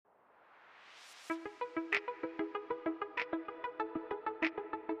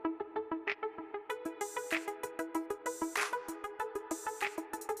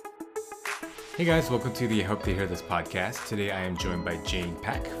Hey guys, welcome to the Hope to Hear This podcast. Today I am joined by Jane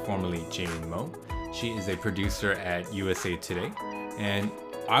Pak, formerly Jane Mo. She is a producer at USA Today, and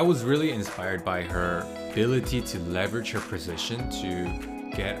I was really inspired by her ability to leverage her position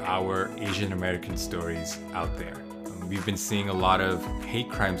to get our Asian American stories out there. We've been seeing a lot of hate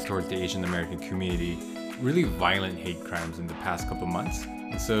crimes towards the Asian American community, really violent hate crimes in the past couple months.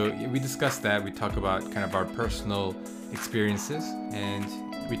 And so we discussed that. We talk about kind of our personal experiences, and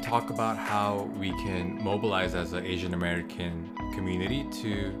we talk about how we can mobilize as an Asian American community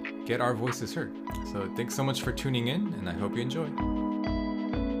to get our voices heard. So thanks so much for tuning in, and I hope you enjoy.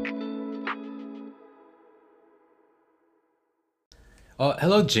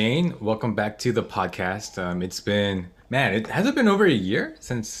 Hello, Jane. Welcome back to the podcast. It hasn't been over a year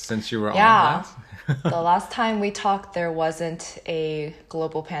since you were on Yeah. last. The last time we talked, there wasn't a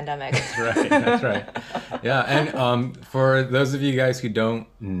global pandemic. That's right. Yeah, and for those of you guys who don't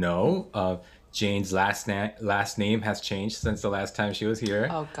know, Jane's last name has changed since the last time she was here.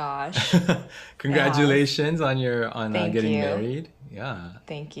 Oh gosh. Congratulations on Thank getting you. married. Yeah.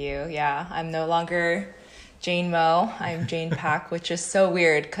 Thank you. Yeah, I'm no longer Jane Mo. I'm Jane Pak, which is so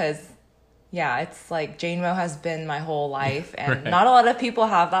weird because, yeah, it's like Jane Mo has been my whole life, and Right. not a lot of people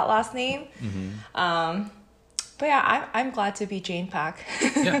have that last name. But yeah, I'm glad to be Jane Pak.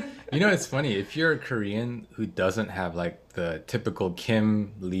 Yeah. It's funny. If you're a Korean who doesn't have like the typical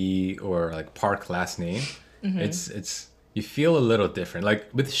Kim, Lee, or like Park last name, it's you feel a little different. Like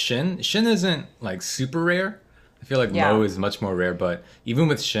with Shin isn't like super rare. I feel like Yeah. Mo is much more rare, but even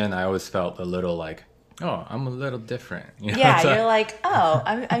with Shin, I always felt a little like, oh, I'm a little different. Yeah, So- you're like, oh,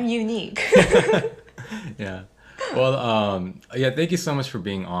 I'm unique. yeah. Well, yeah, thank you so much for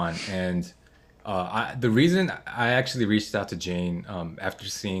being on. And the reason I actually reached out to Jane after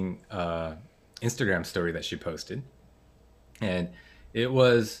seeing Instagram story that she posted, and it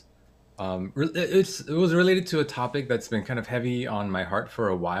was it was related to a topic that's been kind of heavy on my heart for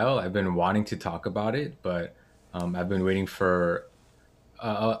a while. I've been wanting to talk about it, but I've been waiting for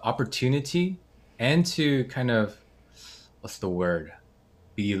opportunity and to kind of what's the word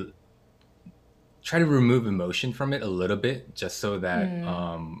be try to remove emotion from it a little bit, just so that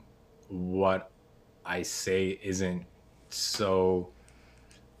what I say isn't so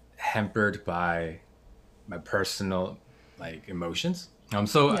hampered by my personal like emotions.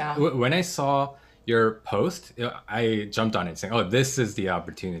 So Yeah. when I saw your post, I jumped on it saying, "Oh, this is the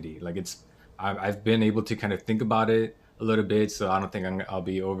opportunity." Like I've been able to kind of think about it a little bit, so I don't think I'll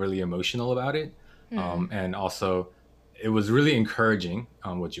be overly emotional about it. And also, it was really encouraging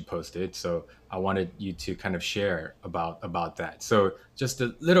what you posted, so I wanted you to kind of share about that. So just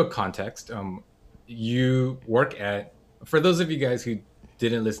a little context. You work at, for those of you guys who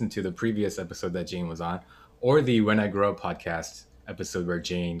didn't listen to the previous episode that Jane was on, or the When I Grow Up podcast episode where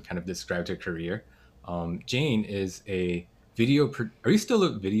Jane kind of described her career. Jane is a are you still a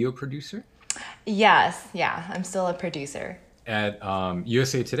video producer Yes, yeah, I'm still a producer. at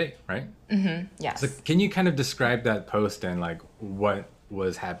USA Today, right? Yes. So can you kind of describe that post and like what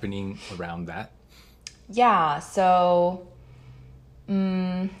was happening around that? Yeah, so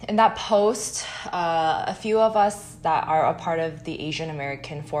in that post, a few of us that are a part of the Asian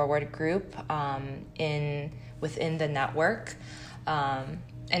American Forward group within the network,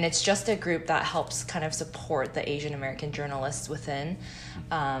 and it's just a group that helps kind of support the Asian American journalists within.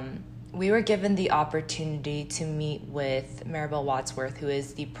 We were given the opportunity to meet with Maribel Wadsworth, who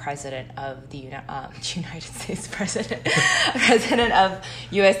is the president of the United States president of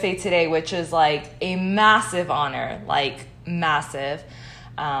USA Today, which is like a massive honor, like massive.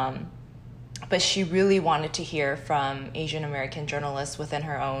 But she really wanted to hear from Asian American journalists within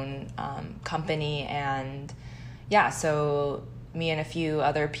her own company. And yeah, so me and a few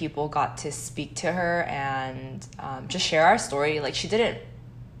other people got to speak to her and just share our story. Like she didn't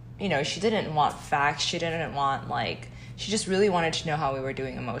want facts. She didn't want she just really wanted to know how we were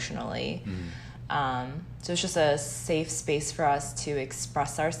doing emotionally. So it's just a safe space for us to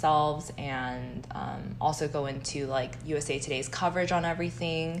express ourselves and also go into like USA Today's coverage on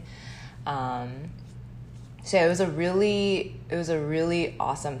everything. So it was a really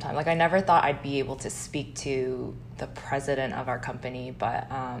awesome time. Like I never thought I'd be able to speak to the president of our company, but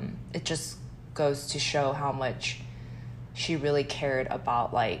it just goes to show how much she really cared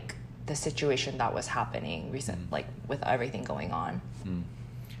about like the situation that was happening like with everything going on.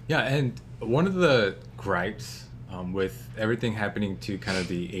 Yeah, and one of the gripes with everything happening to kind of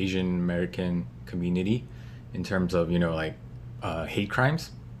the Asian American community in terms of hate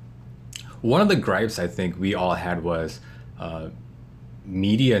crimes, one of the gripes I think we all had was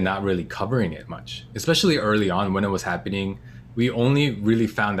media not really covering it much, especially early on when it was happening. we only really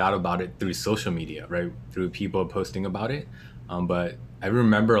found out about it through social media, right? Through people posting about it. But I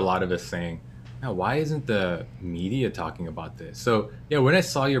remember a lot of us saying, "Now, why isn't the media talking about this?" So yeah, when I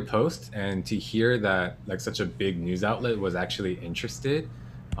saw your post and to hear that like such a big news outlet was actually interested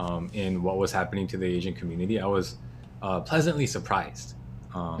in what was happening to the Asian community, I was pleasantly surprised.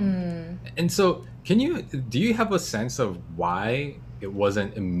 Um, and so, do you have a sense of why it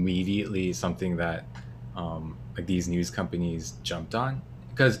wasn't immediately something that like these news companies jumped on?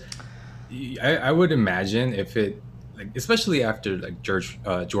 Because I would imagine if it like especially after like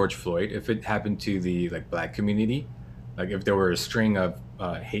George Floyd, if it happened to the like black community, like if there were a string of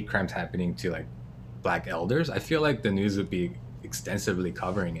hate crimes happening to like black elders, I feel like the news would be extensively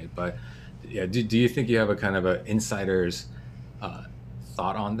covering it. But yeah, do you think you have a kind of a insider's uh,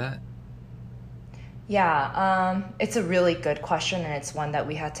 thought on that? Yeah, it's a really good question, and it's one that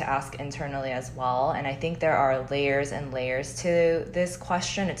we had to ask internally as well. And I think there are layers and layers to this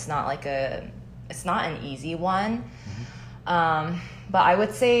question. It's not an easy one. But I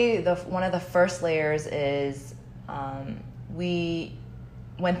would say one of the first layers is we,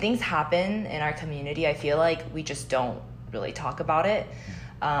 when things happen in our community, I feel like we just don't really talk about it.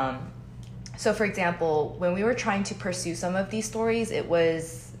 So, for example, when we were trying to pursue some of these stories, it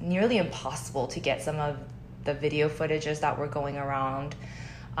was nearly impossible to get some of the video footages that were going around,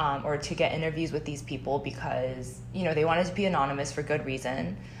 or to get interviews with these people because, you know, they wanted to be anonymous for good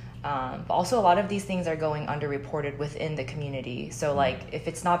reason. But also a lot of these things are going underreported within the community. So, like, if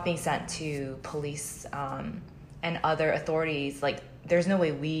it's not being sent to police and other authorities, like, there's no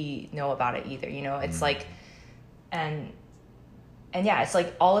way we know about it either, you know? It's like, and yeah, it's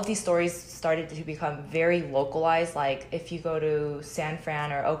like all of these stories started to become very localized. Like if you go to San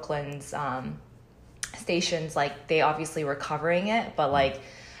Fran or Oakland's stations, like they obviously were covering it, but like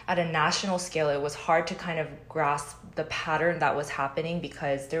at a national scale, it was hard to kind of grasp the pattern that was happening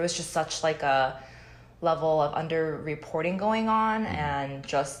because there was just such like a level of under-reporting going on. And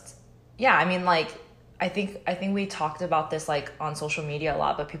just, yeah, I mean, like, I think we talked about this like on social media a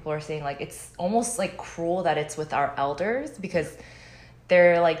lot, but people are saying like it's almost like cruel that it's with our elders because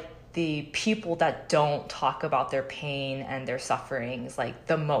they're like the people that don't talk about their pain and their sufferings like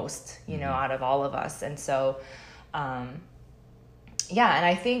the most, you know, out of all of us. And so, yeah, and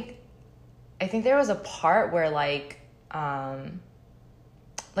I think there was a part where like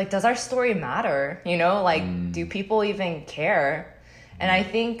does our story matter? You know, like do people even care? And I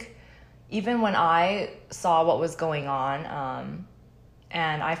think even when I saw what was going on,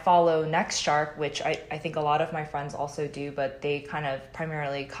 and I follow Next Shark, which I think a lot of my friends also do, but they kind of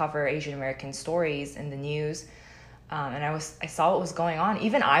primarily cover Asian American stories in the news. And I saw what was going on.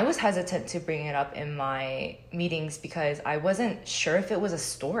 Even I was hesitant to bring it up in my meetings because I wasn't sure if it was a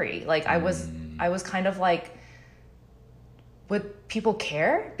story. Like I was kind of like, would people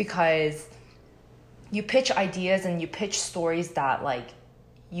care? Because you pitch ideas and you pitch stories that like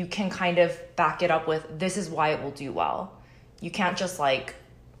you can kind of back it up with, this is why it will do well. You can't just like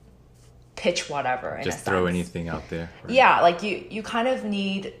pitch whatever. Just throw anything out there. Right? Yeah, like you kind of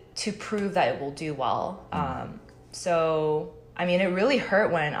need to prove that it will do well. So, I mean, it really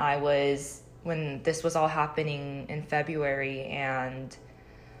hurt when this was all happening in February, and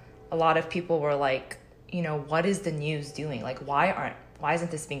a lot of people were like, you know, what is the news doing? Like, why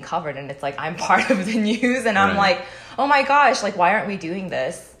isn't this being covered? And it's like, I'm part of the news, and I'm like, oh my gosh, like, why aren't we doing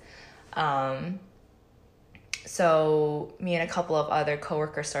this? So me and a couple of other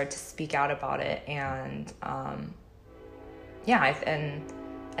coworkers started to speak out about it, and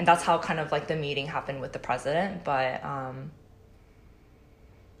and that's how kind of like the meeting happened with the president. But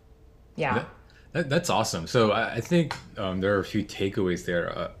yeah, that's awesome. So I think there are a few takeaways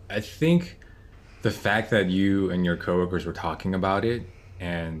there. I think the fact that you and your coworkers were talking about it,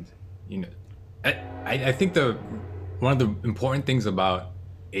 and you know, I think one of the important things about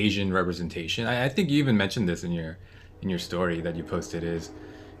Asian representation, I think you even mentioned this in your story that you posted, is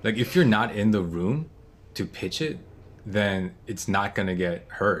like if you're not in the room to pitch it, then it's not going to get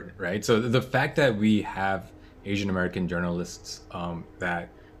heard, right? So the fact that we have Asian American journalists that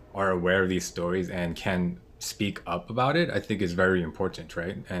are aware of these stories and can speak up about it, I think is very important,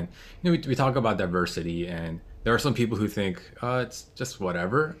 right? And you know, we talk about diversity, and there are some people who think it's just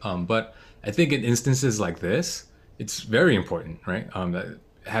whatever, but I think in instances like this, it's very important, right? That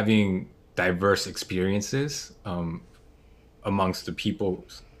having diverse experiences amongst the people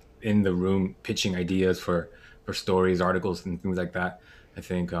in the room pitching ideas for stories, articles, and things like that. I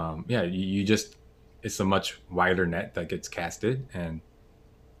think, you just, it's a much wider net that gets casted. And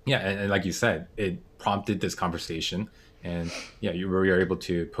yeah, and like you said, it prompted this conversation. And yeah, we were able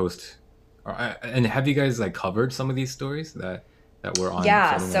to post And have you guys like covered some of these stories that were on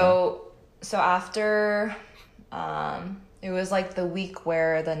Yeah, floating around? so after it was like the week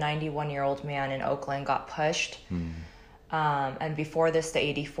where the 91-year-old man in Oakland got pushed. Hmm. And before this, the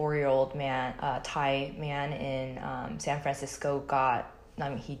 84-year-old man, Thai man in San Francisco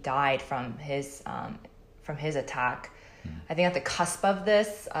he died from his attack. I think at the cusp of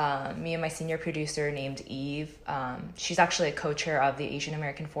this, me and my senior producer named Eve, she's actually a co-chair of the Asian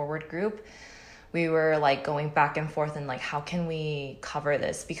American Forward group. We were like going back and forth and like, how can we cover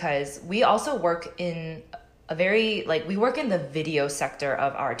this? Because we also work in we work in the video sector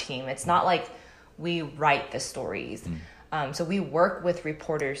of our team. It's not like we write the stories. So we work with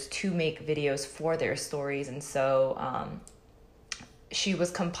reporters to make videos for their stories. And so she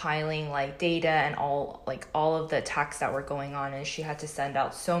was compiling like data and all of the attacks that were going on, and she had to send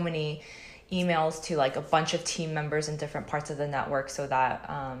out so many emails to like a bunch of team members in different parts of the network so that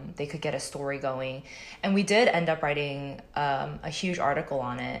they could get a story going. And we did end up writing a huge article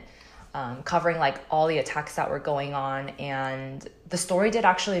on it, covering like all the attacks that were going on, and the story did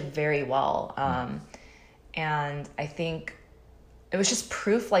actually very well. And I think it was just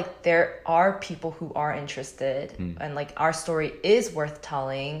proof like there are people who are interested, and like our story is worth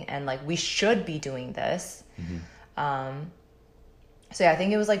telling, and like we should be doing this. So yeah, I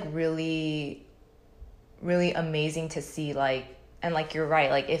think it was like really, really amazing to see, like, and like you're right,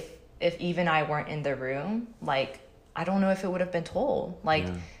 like if even I weren't in the room, like I don't know if it would have been told. Like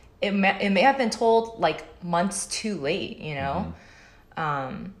it may have been told like months too late, you know.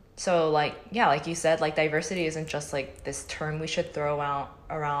 So like, yeah, like you said, like diversity isn't just like this term we should throw out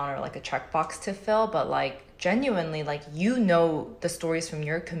around or like a checkbox to fill, but like genuinely, like, you know, the stories from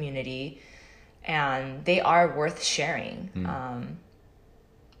your community and they are worth sharing.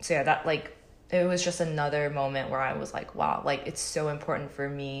 So yeah, that like, it was just another moment where I was like, wow, like it's so important for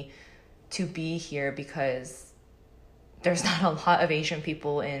me to be here because there's not a lot of Asian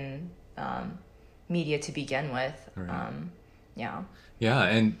people in media to begin with. Right. Yeah. Yeah,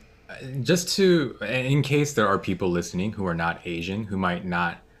 and just to, in case there are people listening who are not Asian, who might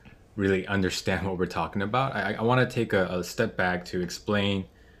not really understand what we're talking about, I want to take a step back to explain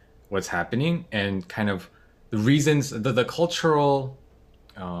what's happening and kind of the reasons, the cultural,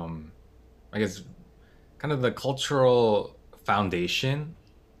 I guess, kind of the cultural foundation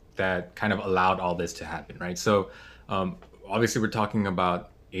that kind of allowed all this to happen, right? So, obviously, we're talking about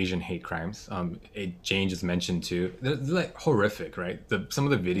Asian hate crimes. Jane just mentioned too. They're like horrific, right? Some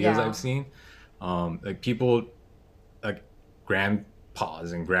of the videos Yeah. I've seen, like people, like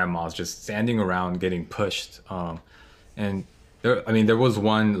grandpas and grandmas just standing around getting pushed. And there, I mean, there was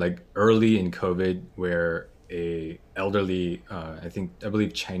one like early in COVID where a elderly, I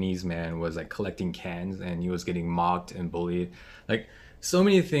believe Chinese man was like collecting cans and he was getting mocked and bullied. Like so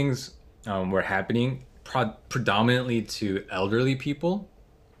many things were happening predominantly to elderly people.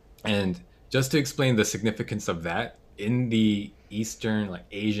 And just to explain the significance of that in the Eastern, like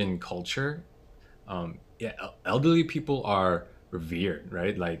Asian culture, yeah, elderly people are revered,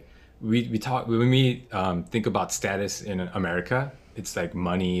 right? Like we talk when we think about status in America, it's like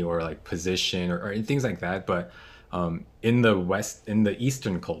money or like position or things like that. But in the West, in the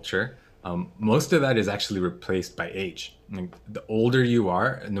Eastern culture, most of that is actually replaced by age. Like the older you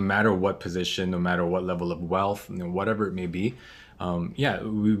are, no matter what position, no matter what level of wealth, you know, whatever it may be, yeah,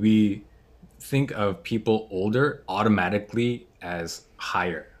 we think of people older automatically as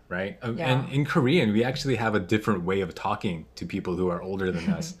higher, right? And Yeah. in Korean, we actually have a different way of talking to people who are older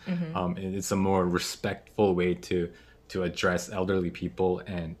than us. And it's a more respectful way to address elderly people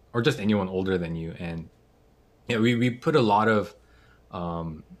and or just anyone older than you. And yeah, we put a lot of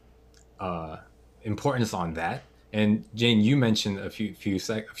importance on that. And Jane, you mentioned a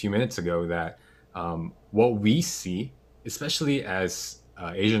few minutes ago that what we see, especially as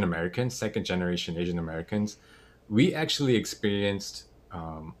Asian Americans, second generation Asian Americans, we actually experienced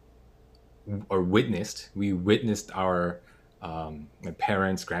or we witnessed our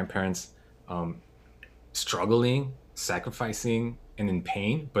parents, grandparents struggling, sacrificing, and in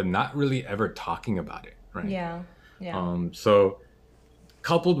pain, but not really ever talking about it, right? Yeah. Yeah. So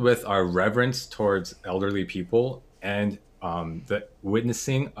coupled with our reverence towards elderly people and the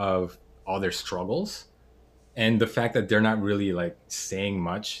witnessing of all their struggles and the fact that they're not really like saying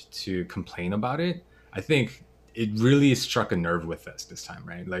much to complain about it, I think it really struck a nerve with us this time,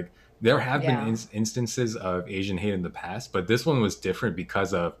 right? Like there have been Yeah. instances of Asian hate in the past, but this one was different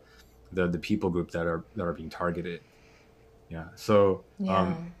because of the people group that are being targeted. Yeah. So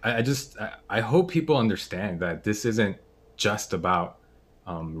Yeah. I hope people understand that this isn't just about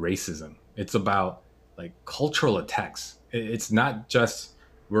racism. It's about like cultural attacks. It's not just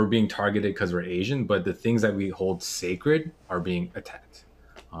we're being targeted because we're Asian, but the things that we hold sacred are being attacked.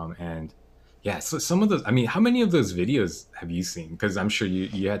 And yeah, so some of those, I mean, how many of those videos have you seen? Because I'm sure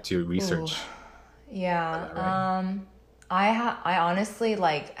you had to research. Yeah. That, right? I honestly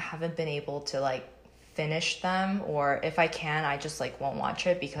like haven't been able to like finish them, or if I can, I just like won't watch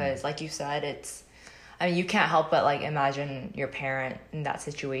it because like you said, I mean, you can't help but like imagine your parent in that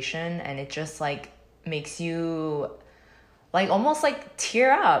situation, and it just like makes you like almost like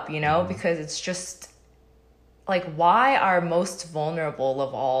tear up, you know, because it's just like, why are most vulnerable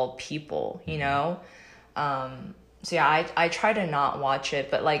of all people, you know? So yeah, I try to not watch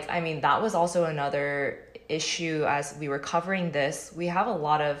it, but like, I mean, that was also another issue as we were covering this. We have a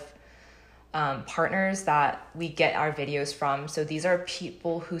lot of partners that we get our videos from. So these are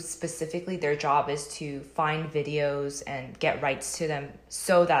people who specifically their job is to find videos and get rights to them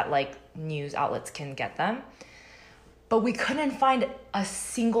so that like news outlets can get them. But we couldn't find a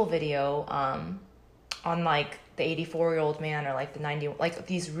single video on like the 84-year-old man or like the 90, like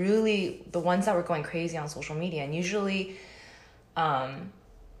these really, the ones that were going crazy on social media. And usually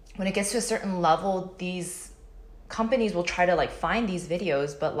when it gets to a certain level, these companies will try to like find these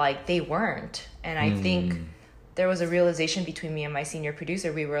videos, but like they weren't. And I think there was a realization between me and my senior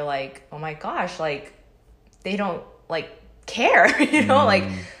producer. We were like, oh my gosh, like they don't like care, you know,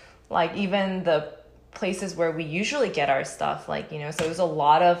 like even the places where we usually get our stuff, like, you know, so it was a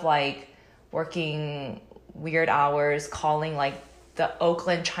lot of like working weird hours, calling like the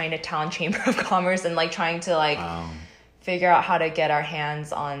Oakland Chinatown Chamber of Commerce and like trying to like figure out how to get our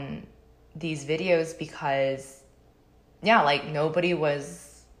hands on these videos because yeah, like nobody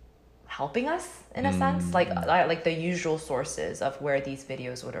was helping us in a sense, like the usual sources of where these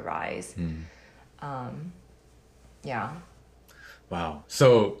videos would arise. Yeah. Wow.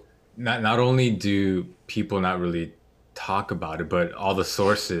 So not only do people not really talk about it, but all the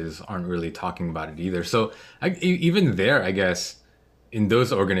sources aren't really talking about it either. So even there, I guess, in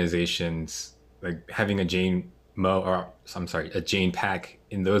those organizations, like having a Jane Mo, or I'm sorry, a Jane Pak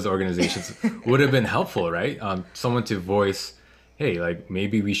in those organizations would have been helpful, right? Someone to voice, hey, like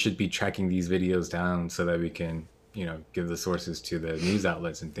maybe we should be tracking these videos down so that we can, you know, give the sources to the news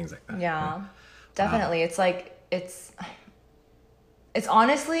outlets and things like that. Yeah, right? definitely. Wow. It's like, it's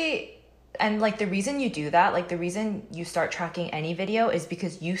honestly, and like the reason you do that, like the reason you start tracking any video is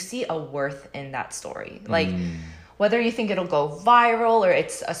because you see a worth in that story. Like whether you think it'll go viral or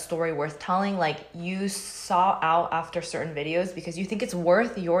it's a story worth telling, like you saw out after certain videos because you think it's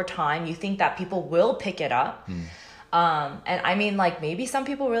worth your time. You think that people will pick it up. And I mean, like maybe some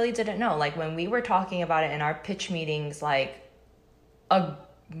people really didn't know. Like when we were talking about it in our pitch meetings, like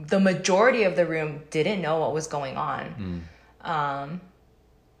the majority of the room didn't know what was going on.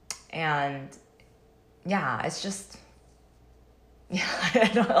 And yeah, it's just, yeah, I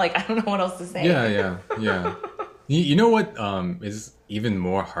don't know what else to say. Yeah. You know what is even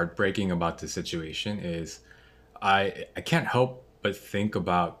more heartbreaking about the situation is I can't help but think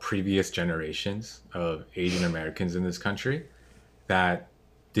about previous generations of Asian Americans in this country that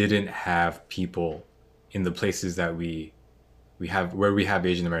didn't have people in the places that we have, where we have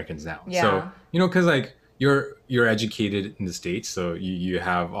Asian Americans now. Yeah. So, you know, because like you're educated in the States, so you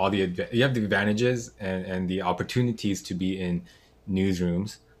have all the you have the advantages and the opportunities to be in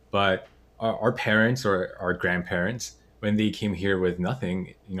newsrooms, but our parents or our grandparents, when they came here with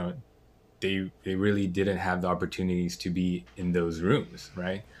nothing, you know, they really didn't have the opportunities to be in those rooms,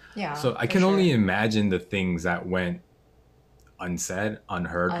 right? Yeah. So I can only imagine the things that went unsaid,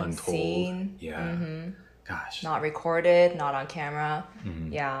 unheard, unseen, untold. Yeah. Gosh. Not recorded, not on camera.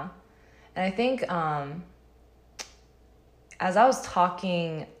 Yeah. And I think as I was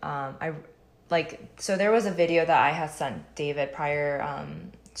talking, so there was a video that I had sent David prior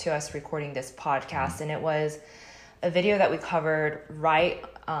to us recording this podcast, and it was a video that we covered right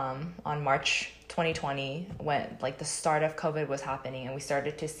on March 2020 when like the start of COVID was happening, and we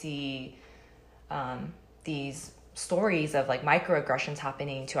started to see these stories of like microaggressions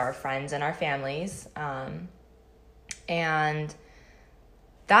happening to our friends and our families. And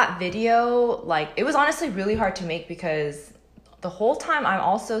that video, like, it was honestly really hard to make because the whole time I'm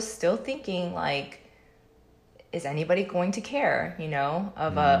also still thinking like, is anybody going to care, you know,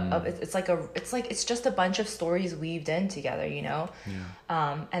 it's just a bunch of stories weaved in together, you know?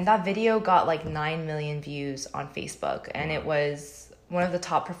 Yeah. And that video got like 9 million views on Facebook, and it was one of the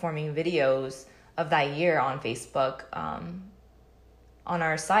top performing videos of that year on Facebook, on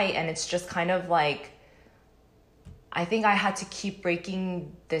our site. And it's just kind of like, I think I had to keep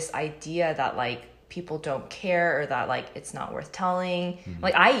breaking this idea that like people don't care or that like it's not worth telling.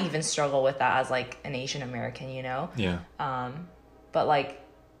 Like I even struggle with that as like an Asian American, you know? Yeah. But like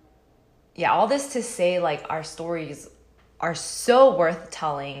yeah, all this to say, like, our stories are so worth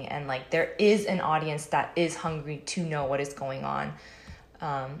telling, and like there is an audience that is hungry to know what is going on.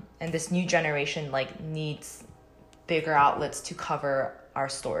 And this new generation like needs bigger outlets to cover our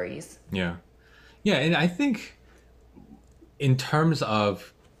stories. Yeah. Yeah, and I think in terms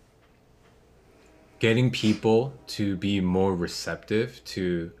of getting people to be more receptive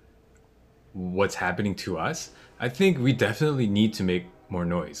to what's happening to us, I think we definitely need to make more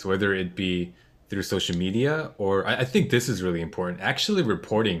noise, whether it be through social media or I think this is really important, actually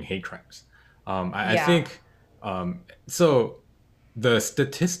reporting hate crimes. I Yeah. think so. The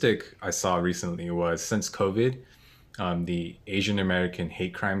statistic I saw recently was since COVID, the Asian American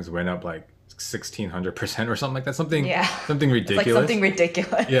hate crimes went up like 1,600% or something like that. Yeah. Something It's like ridiculous. something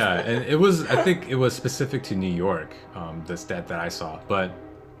ridiculous. Yeah, and it was. I think it was specific to New York. The stat that I saw, but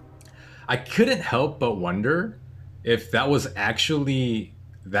I couldn't help but wonder if that was actually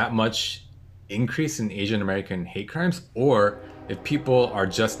that much increase in Asian American hate crimes, or if people are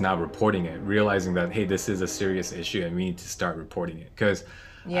just now reporting it, realizing that hey, this is a serious issue and we need to start reporting it. Because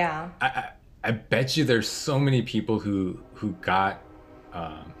Yeah. I bet you there's so many people who got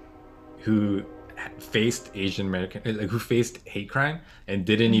who faced Asian American like who faced hate crime and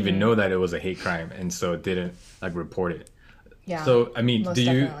didn't even know that it was a hate crime, and so didn't like report it. Yeah. So I mean, Most do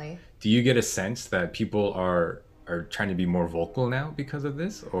you definitely. do you get a sense that people are trying to be more vocal now because of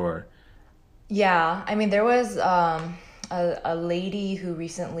this, or Yeah, I mean, there was a lady who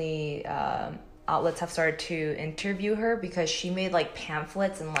recently outlets have started to interview her because she made like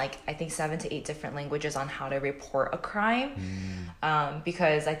pamphlets in like I think 7 to 8 different languages on how to report a crime.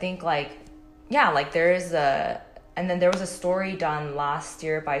 Because I think like yeah, like there is a and then there was a story done last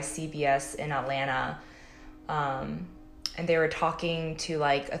year by CBS in Atlanta. And they were talking to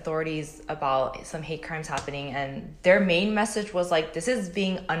like authorities about some hate crimes happening, and their main message was like, this is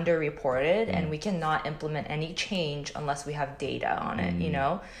being underreported and we cannot implement any change unless we have data on it, you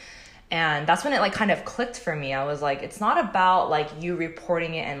know? And that's when it like kind of clicked for me. I was like, it's not about like you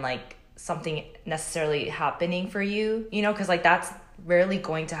reporting it and like something necessarily happening for you, you know, because like that's rarely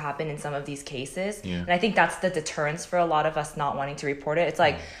going to happen in some of these cases. Yeah. And I think that's the deterrence for a lot of us not wanting to report it. It's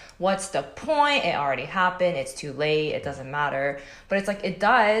like, what's the point? It already happened. It's too late. It doesn't matter. But it's like, it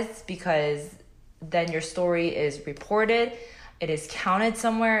does, because then your story is reported. It is counted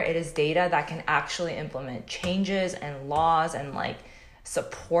somewhere. It is data that can actually implement changes and laws and like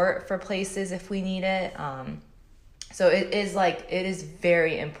support for places if we need it. So it is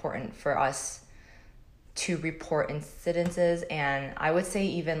very important for us to report incidences, and I would say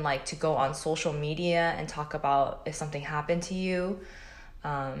even like to go on social media and talk about if something happened to you.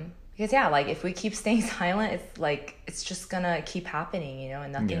 Because yeah, like if we keep staying silent, it's like it's just gonna keep happening, you know,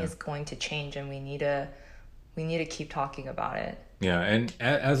 and nothing Yeah. is going to change, and we need to keep talking about it. yeah, and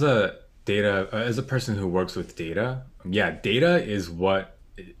as a person who works with data, yeah, data is what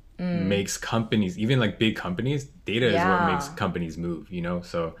makes companies, even like big companies, data is what Yeah. makes companies move, you know?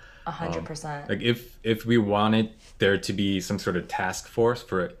 So 100%. like if we wanted there to be some sort of task force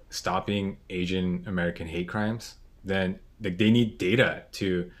for stopping Asian American hate crimes, then like they need data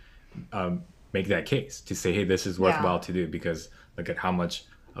to make that case, to say, hey, this is worthwhile to do because look at how much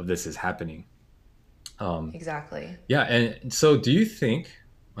of this is happening. Exactly. Yeah, and so do you think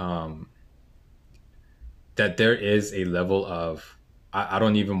that there is a level of I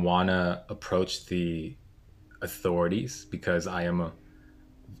don't even want to approach the authorities because I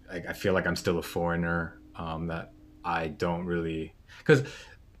feel like I'm still a foreigner, that I don't really because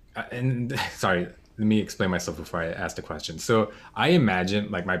and sorry, let me explain myself before I ask the question. So I imagine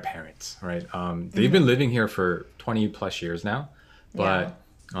like my parents, right? They've been living here for 20 plus years now, but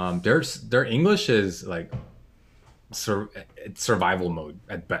their English is like it's survival mode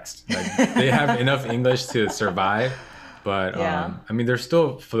at best. Like they have enough English to survive, but Yeah. I mean they're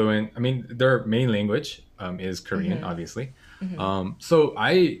still fluent. I mean their main language is Korean, obviously. So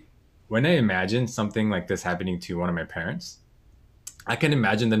when I imagine something like this happening to one of my parents, I can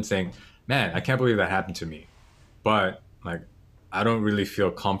imagine them saying, "Man, I can't believe that happened to me," but like I don't really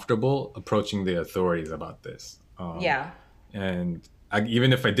feel comfortable approaching the authorities about this. Yeah. And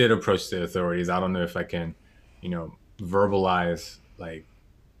even if I did approach the authorities, I don't know if I can, verbalize, like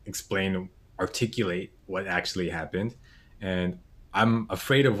explain, articulate what actually happened. And I'm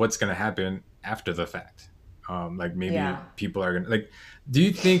afraid of what's going to happen after the fact. Like maybe Yeah. people are going to like, do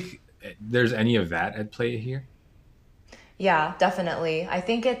you think there's any of that at play here? Yeah, definitely. I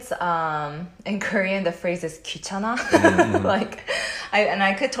think it's in Korean the phrase is 귀찮아. Like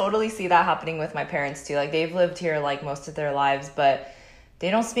I could totally see that happening with my parents too. Like they've lived here like most of their lives, but they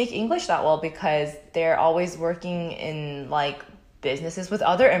don't speak English that well because they're always working in like businesses with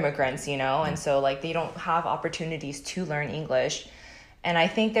other immigrants, you know, and so like they don't have opportunities to learn English. And I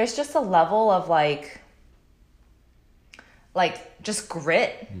think there's just a level of like just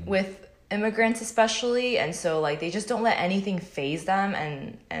grit with immigrants especially, and so like they just don't let anything phase them,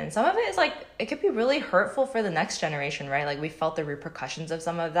 and some of it is like it could be really hurtful for the next generation, right? Like we felt the repercussions of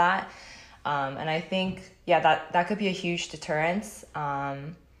some of that, and I think that could be a huge deterrence.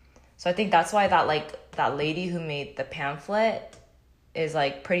 So I think that's why that lady who made the pamphlet is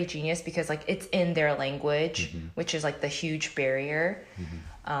like pretty genius, because like it's in their language, which is like the huge barrier.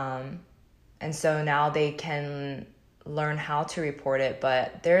 And so now they can learn how to report it,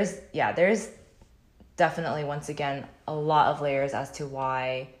 but there's definitely, once again, a lot of layers as to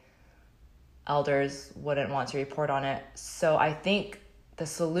why elders wouldn't want to report on it. So I think the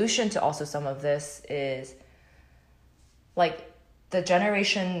solution to also some of this is like the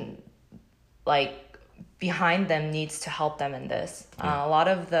generation like behind them needs to help them in this. A lot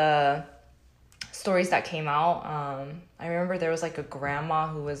of the stories that came out, I remember there was like a grandma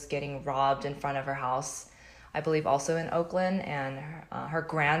who was getting robbed in front of her house, I believe also in Oakland, and her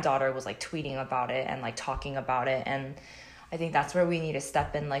granddaughter was like tweeting about it and like talking about it. And I think that's where we need to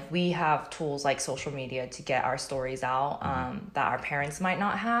step in. Like we have tools like social media to get our stories out that our parents might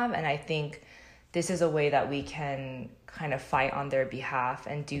not have, and I think this is a way that we can kind of fight on their behalf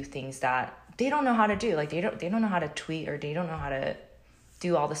and do things that they don't know how to do. Like they don't know how to tweet, or they don't know how to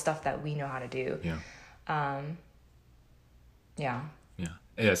do all the stuff that we know how to do.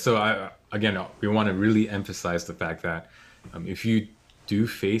 So we want to really emphasize the fact that if you do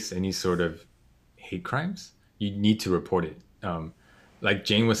face any sort of hate crimes, you need to report it. Like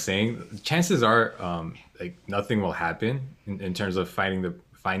Jane was saying, chances are like nothing will happen in terms of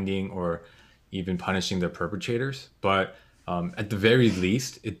finding or even punishing the perpetrators, but at the very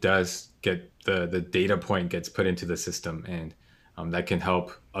least, it does get the data point gets put into the system, and that can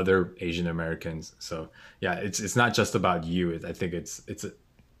help other Asian Americans. So yeah, it's not just about you. I think it's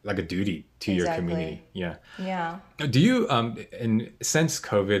like a duty to your community. Yeah. Do you and since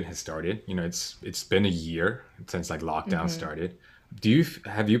COVID has started, you know, it's been a year since like lockdown started.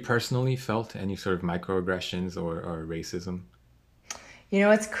 Have you personally felt any sort of microaggressions or racism? You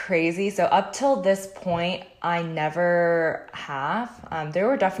know, it's crazy. So up till this point, I never have. There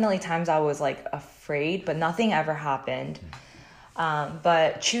were definitely times I was like afraid, but nothing ever happened.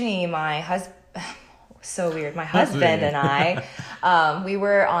 But Chuni, my husband, so weird. My husband and I, we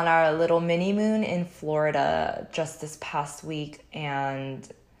were on our little mini moon in Florida just this past week, and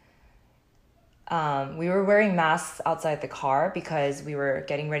we were wearing masks outside the car because we were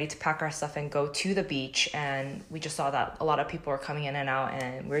getting ready to pack our stuff and go to the beach, and we just saw that a lot of people were coming in and out,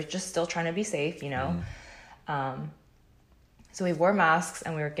 and we're just still trying to be safe, you know. So we wore masks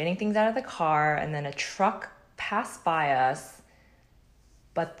and we were getting things out of the car, and then a truck passed by us,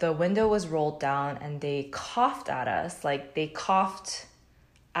 but the window was rolled down and they coughed at us. Like they coughed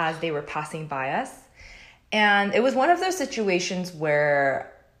as they were passing by us. And it was one of those situations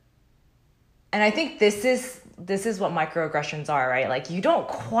where, and I think this is what microaggressions are, right? Like you don't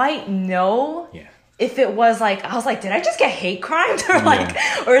quite know if it was like, I was like, did I just get hate crimed? Or like,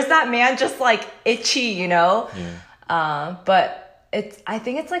 or is that man just like itchy, you know? But I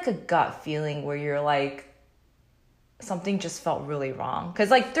think it's like a gut feeling where you're like, something just felt really wrong. Because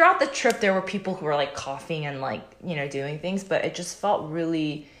like throughout the trip, there were people who were like coughing and like, you know, doing things, but it just felt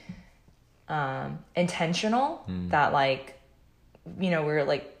really intentional that like, you know, we were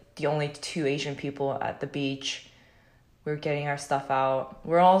like the only two Asian people at the beach. We were getting our stuff out.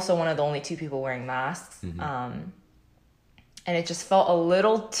 We're also one of the only two people wearing masks. And it just felt a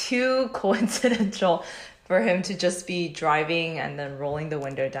little too coincidental for him to just be driving and then rolling the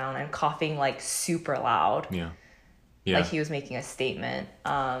window down and coughing like super loud. Like he was making a statement.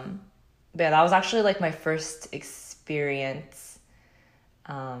 But yeah, that was actually like my first experience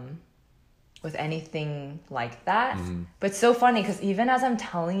with anything like that. But it's so funny because even as I'm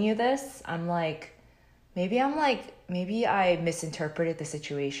telling you this, I'm like, maybe I misinterpreted the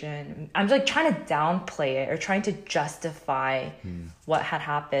situation. I'm like trying to downplay it or trying to justify what had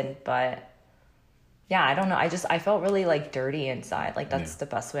happened. But yeah, I don't know. I felt really like dirty inside. Like that's the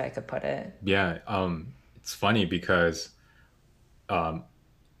best way I could put it. Yeah. It's funny because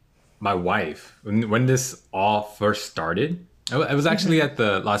my wife, when this all first started, it was actually at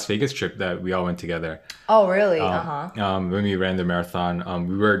the Las Vegas trip that we all went together. Oh, really? When we ran the marathon,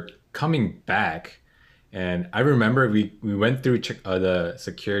 we were coming back, and I remember we went through the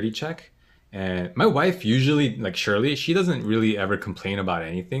security check, and my wife usually, like Shirley, she doesn't really ever complain about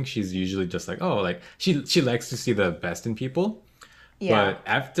anything. She's usually just like, oh, like she likes to see the best in people. But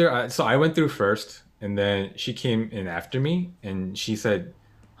after, so I went through first. and then she came in after me, and she said,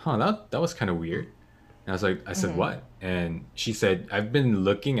 "Huh, that was kind of weird." And I was like, I said, Mm-hmm. "What?" And she said, "I've been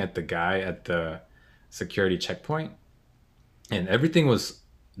looking at the guy at the security checkpoint, and everything was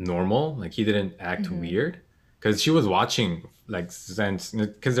normal. Like he didn't act Mm-hmm. weird." Because she was watching, like, since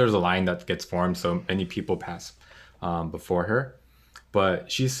because there's a line that gets formed, so many people pass before her.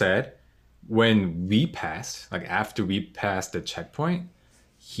 But she said when we passed, like after we passed the checkpoint,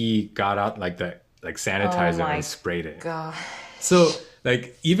 he got out like the like Oh sanitizer and my sprayed it. So gosh.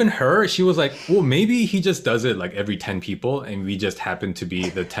 like even her, she was like, well, maybe he just does it like every 10 people and we just happen to be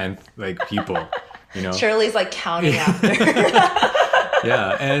the 10th like people, you know? Shirley's like counting after.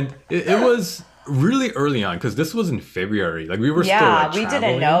 Yeah, and it was really early on because this was in February. Like we were still like Yeah, we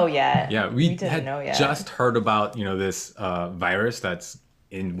didn't know traveling. yet. Yeah, We we didn't had know yet. just heard about, this virus that's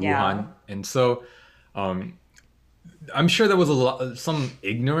in Yeah. Wuhan. And so um I'm sure there was a lot some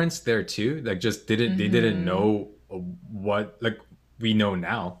ignorance there too. Like just didn't they didn't Mm-hmm. know what like we know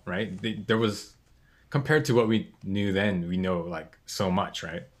now, right? There was compared to what we knew then, we know like so much,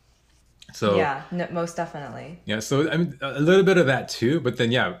 right? So Yeah, no, most definitely. yeah, so I mean a little bit of that too, but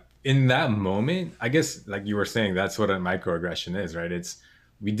then yeah, in that moment, I guess like you were saying, that's what a microaggression is, right? It's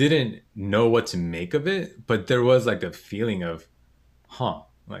we didn't know what to make of it, but there was like a feeling of, huh,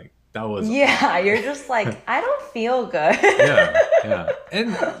 like that was Yeah, odd. you're just like, I don't feel good. Yeah, yeah, and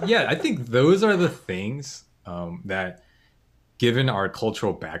yeah, I think those are the things that, given our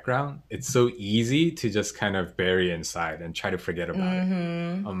cultural background, it's so easy to just kind of bury inside and try to forget about it.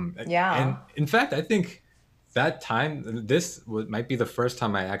 Mm-hmm. Um, Yeah. and in fact, I think that time, might be the first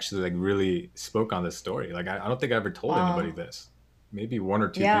time I actually like really spoke on this story. Like, I don't think I ever told anybody Wow. this. Maybe one or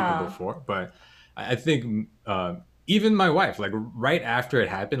two people Yeah. before, but I think even my wife, like right after it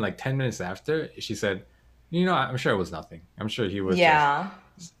happened, like 10 minutes after, she said, I'm sure it was nothing. I'm sure he was just Yeah.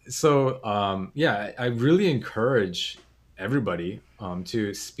 so yeah, I really encourage everybody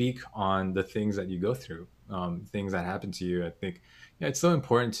to speak on the things that you go through, things that happen to you. I think yeah, it's so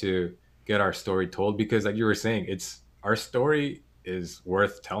important to get our story told because, like you were saying, it's our story is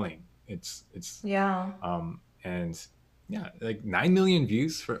worth telling. It's Yeah. and yeah, like 9 million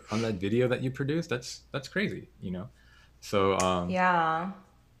views for on that video that you produced. That's crazy, So Yeah.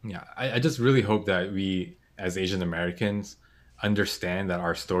 yeah, I just really hope that we, as Asian Americans, understand that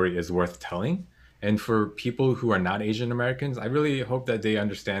our story is worth telling. And for people who are not Asian Americans, I really hope that they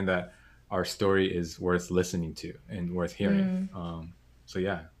understand that our story is worth listening to and worth hearing. Mm. So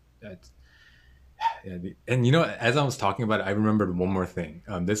yeah, that's yeah. And as I was talking about it, I remembered one more thing.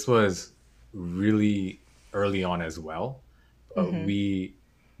 This was really early on as well. Mm-hmm. We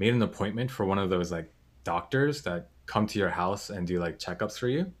made an appointment for one of those like doctors that come to your house and do like checkups for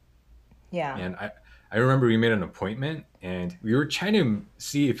you. Yeah. And I remember we made an appointment and we were trying to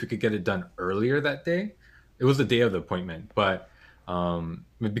see if we could get it done earlier that day. It was the day of the appointment, but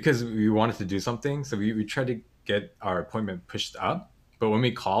because we wanted to do something, so we tried to get our appointment pushed up. But when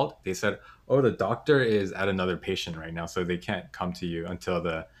we called, they said, "Oh, the doctor is at another patient right now, so they can't come to you until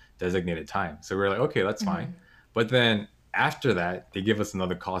the designated time." So we are like, "Okay, that's fine." Mm-hmm. But then after that, they give us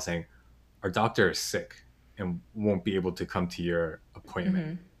another call saying, "Our doctor is sick and won't be able to come to your appointment."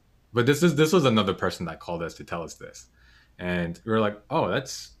 Mm-hmm. But this was another person that called us to tell us this, and we were like, "Oh,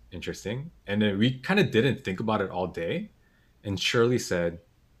 that's interesting." And then we kind of didn't think about it all day, and Shirley said,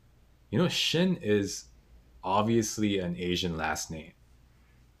 Shin is obviously an Asian last name."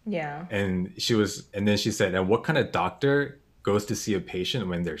 Yeah. And then she said, "And what kind of doctor goes to see a patient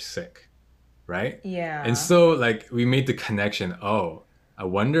when they're sick?" Right? And Yeah. so like we made the connection. Oh, I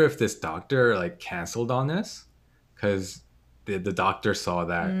wonder if this doctor like canceled on us because the doctor saw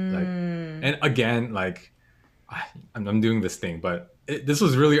that like, Mm. and again like I'm doing this thing, but this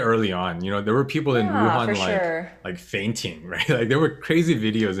was really early on. There were people in Yeah, for Wuhan like sure. fainting, right? Like there were crazy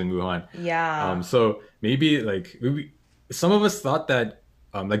videos in Wuhan. Yeah. So maybe like some of us thought that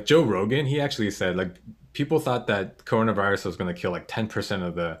like Joe Rogan, he actually said like people thought that coronavirus was going to kill like 10%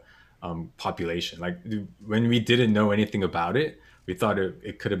 of the population. Like when we didn't know anything about it, we thought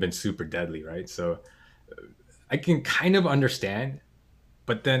it could have been super deadly, right? So I can kind of understand,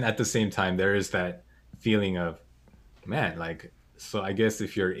 but then at the same time, there is that feeling of, man, like, so I guess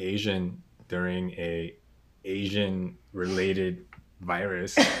if you're Asian during a Asian related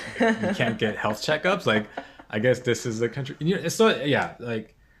virus, you can't get health checkups. Like, I guess this is the country. So yeah,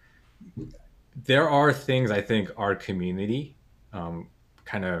 like there are things I think our community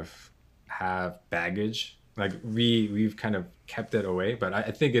kind of have baggage. Like we've kind of kept it away, but I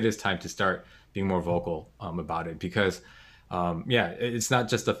think it is time to start being more vocal about it because yeah, it's not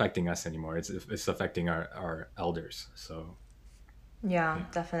just affecting us anymore. It's affecting our elders. So Yeah,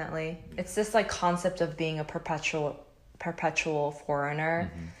 definitely. It's this like concept of being a perpetual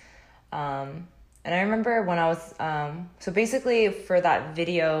foreigner. And I remember when I was so basically for that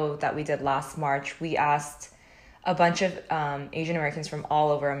video that we did last March, we asked a bunch of Asian Americans from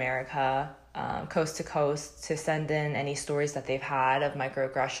all over America, coast to coast, to send in any stories that they've had of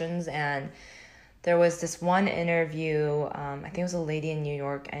microaggressions. And there was this one interview, I think it was a lady in New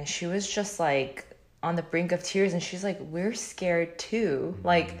York, and she was just like on the brink of tears, and she's like, "We're scared too.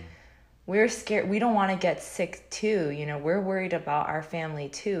 Like, we're scared. We don't want to get sick too. You know, we're worried about our family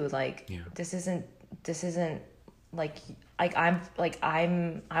too. Like, Yeah. this isn't like, I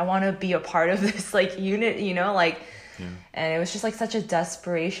want to be a part of this like unit, you know, like." Yeah. And it was just like such a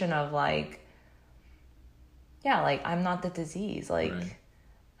desperation of like, yeah, like I'm not the disease. Like,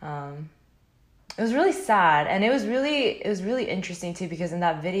 Right. it was really sad, and it was really interesting too, because in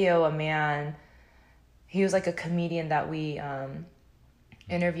that video, a man, he was like a comedian that we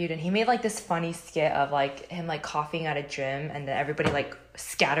interviewed, and he made like this funny skit of like him like coughing at a gym, and then everybody like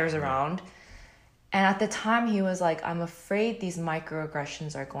scatters around. And at the time, he was like, "I'm afraid these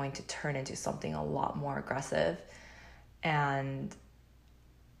microaggressions are going to turn into something a lot more aggressive." And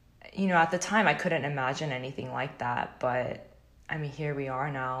you know, at the time, I couldn't imagine anything like that, but I mean, here we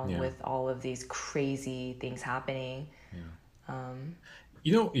are now with all of these crazy things happening.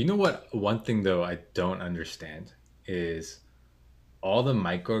 You know what? One thing though I don't understand is all the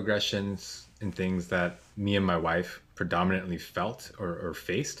microaggressions and things that me and my wife predominantly felt or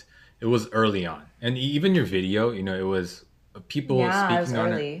faced. It was early on, and even your video, you know, it was people Yeah, it was speaking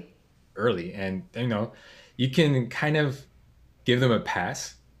on it early. early, and you know, you can kind of give them a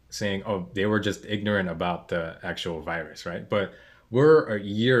pass saying, oh, they were just ignorant about the actual virus, right? But we're a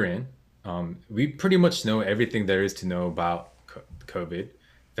year in. We pretty much know everything there is to know about COVID.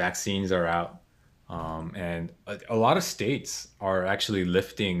 Vaccines are out. And a lot of states are actually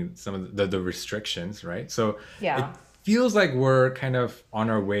lifting some of the restrictions, right? So it Yeah. feels like we're kind of on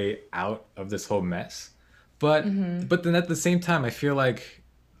our way out of this whole mess. But then at the same time, I feel like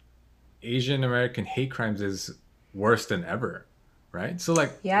Asian American hate crimes is worse than ever, right? So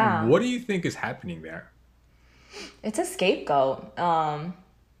like, Yeah. what do you think is happening there? It's a scapegoat.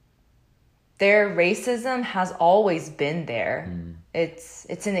 Their racism has always been there.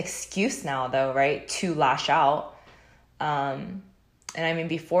 It's an excuse now though, right? To lash out. And I mean,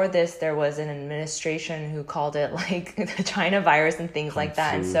 before this, there was an administration who called it like the China virus and things Kung like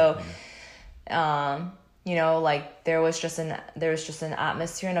that. And Flu. so, you know, like there was just an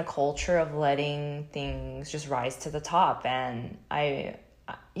atmosphere and a culture of letting things just rise to the top. And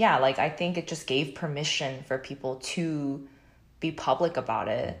yeah, like I think it just gave permission for people to be public about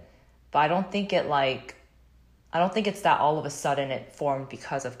it. But I don't think it's that all of a sudden it formed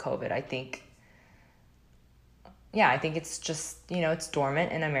because of COVID. I think, yeah, I think it's just, you know, it's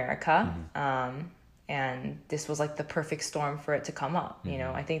dormant in America. And this was like the perfect storm for it to come up. You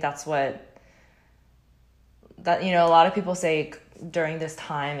know, I think that's what, that, you know, a lot of people say during this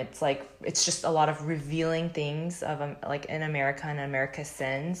time, it's like, it's just a lot of revealing things of like in America and America's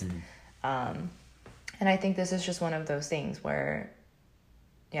sins. And I think this is just one of those things where,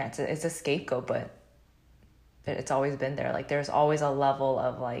 yeah, it's a scapegoat, but it's always been there. Like there's always a level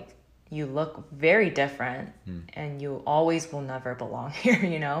of like, you look very different and you always will never belong here,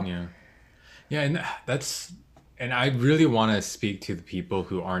 you know? Yeah. Yeah, and and I really want to speak to the people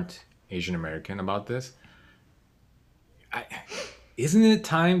who aren't Asian American about this. Isn't it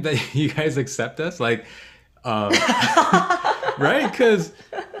time that you guys accept us? Like, right? Because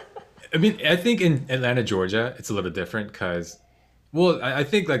I mean, I think in Atlanta, Georgia, it's a little different because, well, I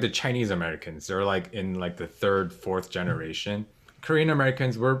think like the Chinese Americans, they're like in like the third, fourth generation. Korean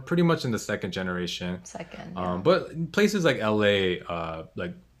Americans, we're pretty much in the second generation. Second, yeah. But in places like LA,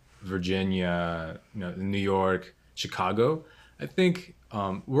 like Virginia, you know, New York, Chicago, I think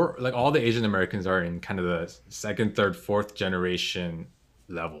we're like all the Asian Americans are in kind of the second, third, fourth generation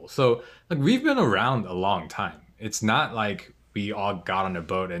level. So like we've been around a long time. It's not like we all got on a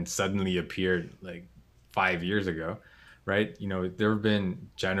boat and suddenly appeared like 5 years ago, right? You know, there have been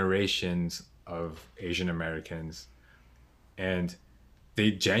generations of Asian Americans, and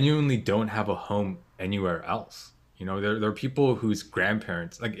they genuinely don't have a home anywhere else. You know, there are people whose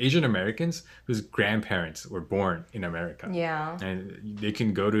grandparents, like Asian Americans, whose grandparents were born in America, Yeah. and they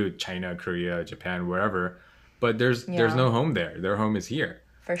can go to China, Korea, Japan, wherever, but there's Yeah, no home there. Their home is here.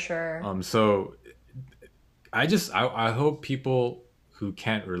 for sure. So I hope people who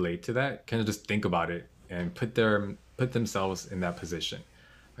can't relate to that can just think about it and put themselves in that position.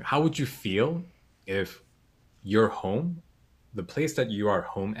 Like, how would you feel if your home, the place that you are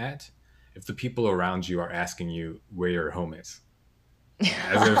home at, if the people around you are asking you where your home is?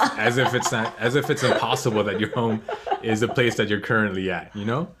 as if it's impossible that your home is the place that you're currently at, you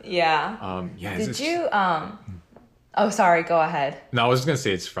know? Yeah. Yeah. Did you oh, sorry, go ahead. No, I was just gonna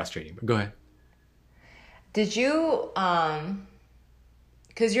say it's frustrating, but go ahead. Did you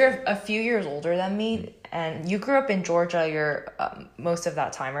because you're a few years older than me and you grew up in Georgia your most of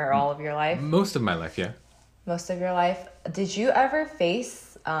that time or all of your life? Most of my life, yeah. Most of your life. Did you ever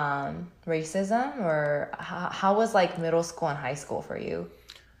face racism or how was like middle school and high school for you?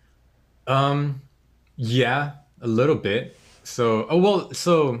 Yeah, a little bit.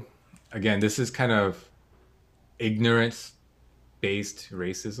 So again, this is kind of ignorance based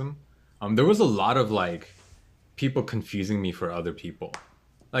racism. There was a lot of like people confusing me for other people.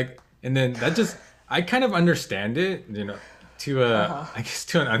 Like, and then that just, I kind of understand it, you know, to I guess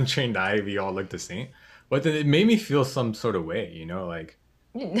to an untrained eye, we all look the same. But then it made me feel some sort of way, you know, like,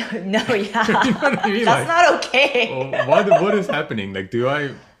 No, yeah. you know what I mean? That's Like, not okay. well, what is happening? Like, do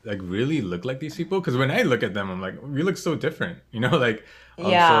I like really look like these people? Because when I look at them, I'm like, we look so different, you know, like,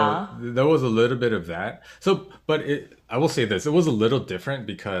 Yeah. so there was a little bit of that. So, but I will say this, it was a little different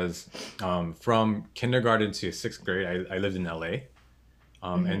because from kindergarten to sixth grade, I lived in LA.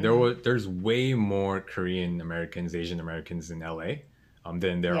 And there's way more Korean Americans, Asian Americans in LA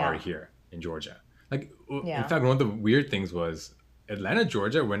than there are Yeah. here in Georgia. Like, in Yeah. fact, one of the weird things was Atlanta,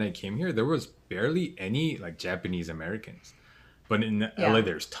 Georgia, when I came here, there was barely any like Japanese Americans. But in LA, Yeah.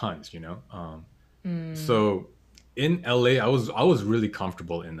 there's tons, you know? So in LA, I was really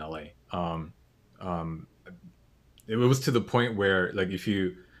comfortable in LA. It was to the point where like if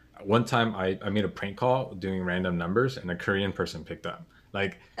you one time I made a prank call doing random numbers and a Korean person picked up.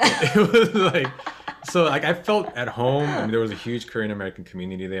 Like it was like so like I felt at home. I mean there was a huge Korean American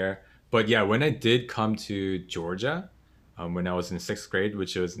community there. But yeah, when I did come to Georgia, when I was in sixth grade,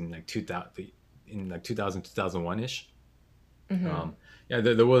 which was in like 2000 in like 2000 2001 ish. Yeah,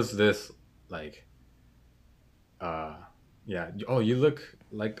 there was this like uh yeah, oh you look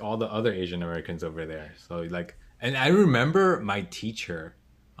like all the other Asian Americans over there. So like and I remember my teacher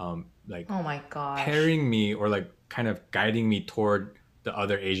like Oh my gosh. pairing me or like kind of guiding me toward the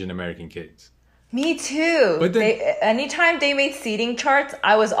other Asian American kids. Me too. But then Anytime they made seating charts,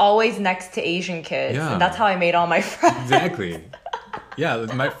 I was always next to Asian kids, Yeah. and that's how I made all my friends. exactly. Yeah,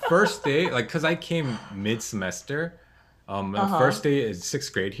 my first day, like, cause I came mid semester. My first day is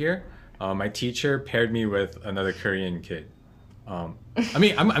sixth grade here. My teacher paired me with another Korean kid. I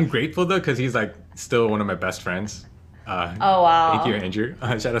mean, I'm grateful though, cause he's like still one of my best friends. Oh wow. Thank you, Andrew.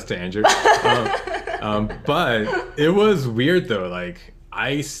 Shout outs to Andrew. But it was weird though. Like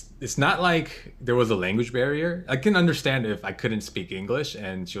it's not like there was a language barrier. I can understand if I couldn't speak English,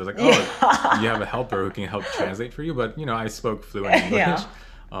 and she was like, "Oh, you have a helper who can help translate for you." But you know, I spoke fluent English.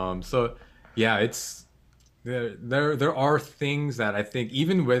 Yeah. So yeah, it's there are things that I think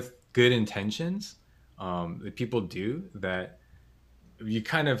even with good intentions, that people do that you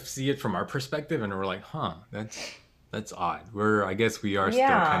kind of see it from our perspective, and we're like, "Huh, that's odd." I guess we are still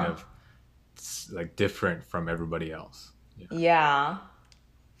kind Yeah. of like different from everybody else. Yeah. Yeah,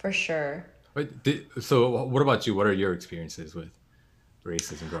 for sure. So what about you? What are your experiences with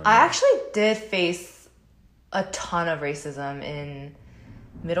racism growing I up? actually did face a ton of racism in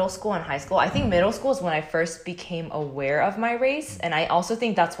middle school and high school. I think middle school is when I first became aware of my race, and I also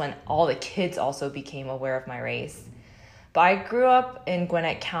think that's when all the kids also became aware of my race. But I grew up in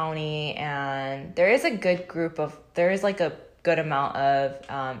Gwinnett County, and there is like a good amount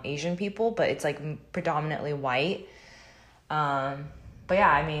of Asian people, but it's like predominantly white. But yeah,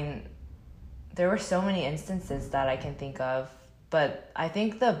 I mean, there were so many instances that I can think of, but I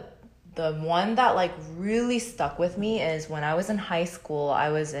think the one that like really stuck with me is when I was in high school. I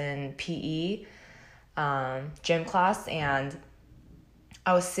was in PE gym class, and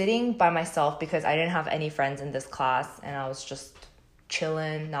I was sitting by myself because I didn't have any friends in this class, and I was just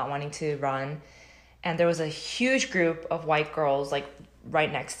chilling, not wanting to run. And there was a huge group of white girls like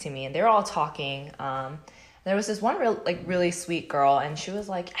right next to me, and they were all talking. There was this one really sweet girl, and she was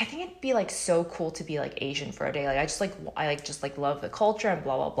like, "I think it'd be like so cool to be like Asian for a day. Like I just love the culture and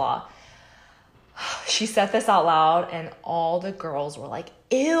blah blah blah." She said this out loud, and all the girls were like,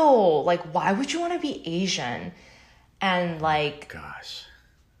 "Ew! Like, why would you want to be Asian?" And Gosh.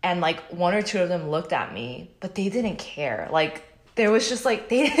 one or two of them looked at me, but they didn't care. Like there was just like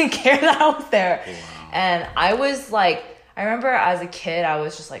they didn't care that I was there. Wow. And I was like, I remember as a kid I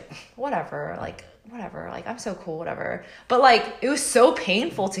was just like, whatever, like I'm so cool, whatever. But like it was so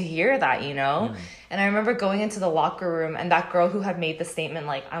painful to hear that, you know? And I remember going into the locker room, and that girl who had made the statement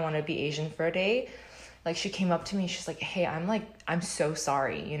like, I want to be Asian for a day, like she came up to me, she's like, "Hey, I'm so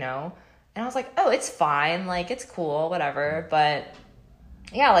sorry, you know?" And I was like, "Oh, it's fine, like it's cool, whatever." But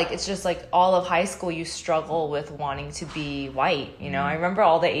yeah, like it's just like all of high school you struggle with wanting to be white, you know. I remember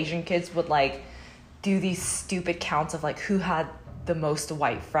all the Asian kids would like do these stupid counts of like who had the most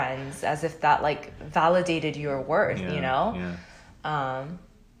white friends, as if that like validated your worth, Yeah, you know. yeah.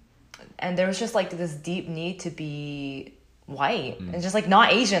 And there was just like this deep need to be white and just like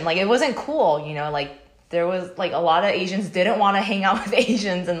not Asian. Like it wasn't cool, you know, like there was like a lot of Asians didn't want to hang out with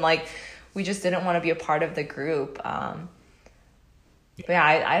Asians, and like we just didn't want to be a part of the group. But yeah,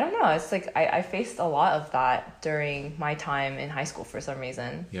 I don't know. It's like I faced a lot of that during my time in high school for some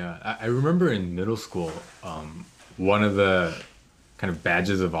reason. Yeah, I remember in middle school, one of the kind of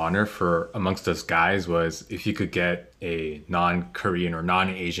badges of honor for amongst us guys was if you could get a non-Korean or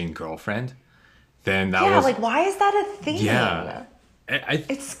non-Asian girlfriend, then that Yeah, was like why is that a thing? yeah.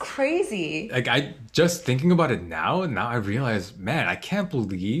 It's crazy. Like I just thinking about it now, I realize, man, I can't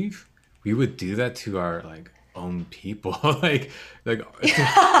believe we would do that to our like own people. like it's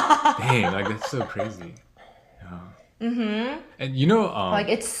dang, like that's so crazy. And you know, Like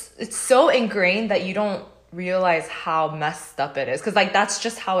it's so ingrained that you don't realize how messed up it is, because like that's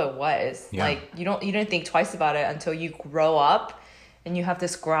just how it was. Yeah. Like you didn't think twice about it until you grow up and you have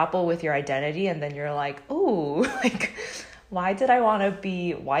this grapple with your identity, and then you're like, ooh, like why did I want to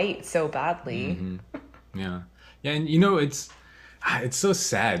be white so badly? yeah, yeah, and you know, it's so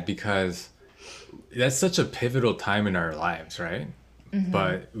sad because that's such a pivotal time in our lives, right?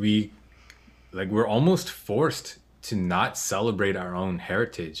 But we're almost forced to not celebrate our own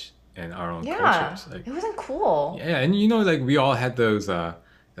heritage and our own Yeah, cultures. Like, it wasn't cool. yeah, and you know, like we all had those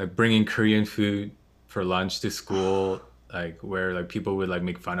like bringing Korean food for lunch to school, like where like people would like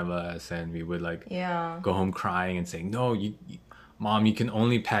make fun of us, and we would like Yeah. go home crying and saying, "No, Mom, you can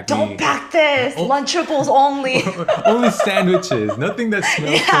only pack Don't me pack this. Lunchables only. only sandwiches, nothing that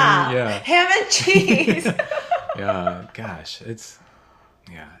smells Yeah. funny." Yeah, Ham and cheese. yeah. Gosh,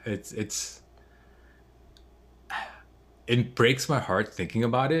 it breaks my heart thinking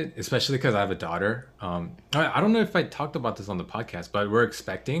about it, especially because I have a daughter. I don't know if I talked about this on the podcast, but we're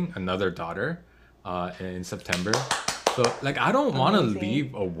expecting another daughter in September. So, like, I don't want to Amazing.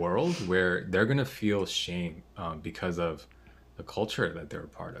 leave a world where they're gonna feel shame because of the culture that they're a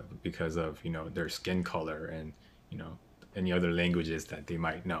part of, because of their skin color and any other languages that they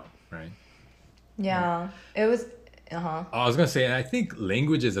might know, right? Yeah. It was I was gonna say, and I think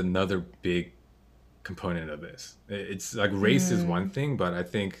language is another big component of this. It's like race is one thing, but I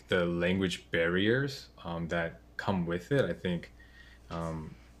think the language barriers that come with it, I think,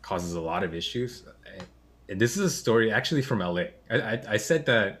 causes a lot of issues. And this is a story actually from LA. I said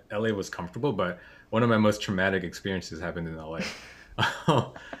that LA was comfortable, but one of my most traumatic experiences happened in LA.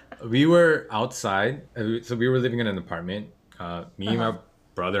 We were outside, so we were living in an apartment. Me, my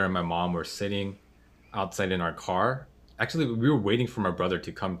brother, and my mom were sitting outside in our car. Actually, we were waiting for my brother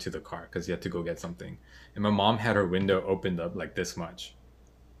to come to the car because he had to go get something. And my mom had her window opened up like this much.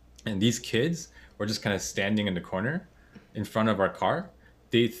 And these kids were just kind of standing in the corner in front of our car.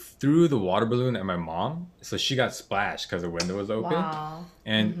 They threw the water balloon at my mom, so she got splashed because the window was open. wow.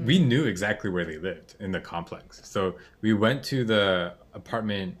 And we knew exactly where they lived in the complex. So we went to the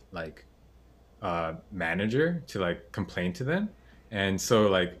apartment manager to like complain to them. And so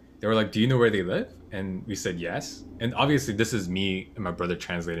like they were like, "Do you know where they live?" And we said yes. And obviously this is me and my brother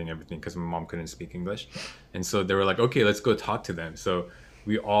translating everything because my mom couldn't speak English. And so they were like, "Okay, let's go talk to them." So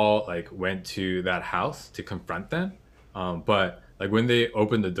we all like went to that house to confront them. But like when they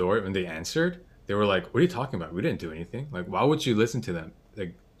opened the door, when they answered, they were like, "What are you talking about? We didn't do anything. Like, why would you listen to them?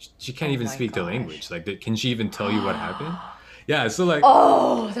 Like, she can't Oh even my speak the gosh. language. Like, can she even tell you what happened?" Yeah, so like,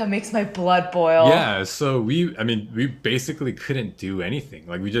 Oh, that makes my blood boil. yeah, so we basically couldn't do anything.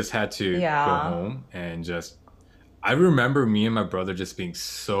 Like, we just had to Yeah. go home and just. I remember me and my brother just being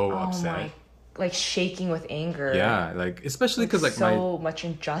so Oh upset. my, like shaking with anger. Yeah, like especially because like so much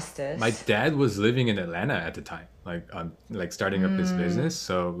injustice. my dad was living in Atlanta at the time, like starting up his business.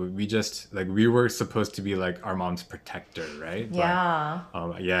 So we just like we were supposed to be like our mom's protector, right? Yeah.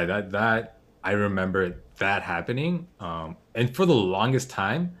 But, yeah, that I remember that happening. And for the longest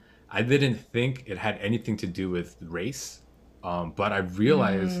time, I didn't think it had anything to do with race. But I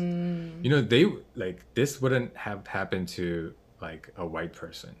realized, they like this wouldn't have happened to like a white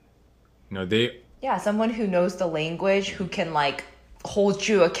person. They Yeah, someone who knows the language, who can like hold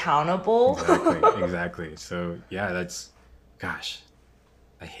you accountable. exactly. So yeah, gosh,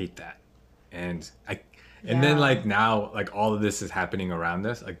 I hate that. And then Yeah. like now, like all of this is happening around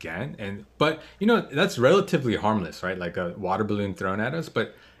us again. But that's relatively harmless, right? Like a water balloon thrown at us,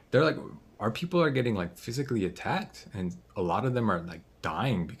 but they're like, our people are getting like physically attacked, and a lot of them are like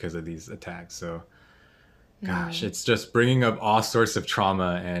dying because of these attacks. So gosh, it's just bringing up all sorts of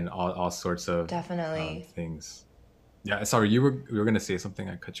trauma and all sorts of Definitely. things. Yeah, sorry, you were gonna say something.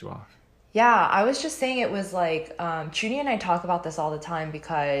 I cut you off. Yeah, I was just saying it was like Junie and I talk about this all the time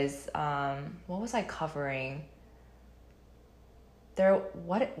because what was I covering? There,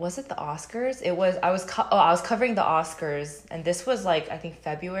 what was it? The Oscars? It was I was covering the Oscars, and this was like I think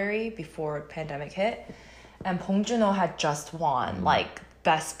February before pandemic hit, and Bong Joon-ho had just won like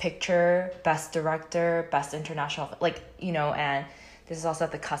Best Picture, Best Director, Best International, like and this is also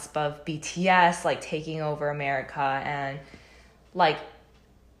at the cusp of BTS like taking over America, and like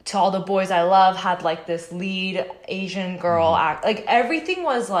To All the Boys I Love had like this lead Asian girl act. Like everything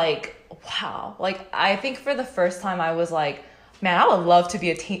was like, wow. Like I think for the first time I was like, man, I would love to be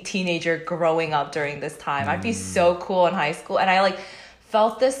a teenager growing up during this time. I'd be so cool in high school. And I like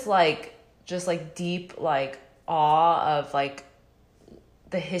felt this like, just like deep like awe of like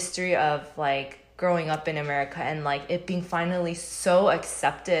the history of like growing up in America and like it being finally so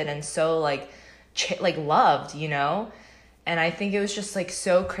accepted and so like like loved, And I think it was just like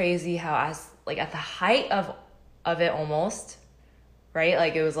so crazy how as like at the height of it almost, right?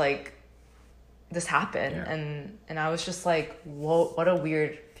 Like it was like this happened and I was just like, whoa, what a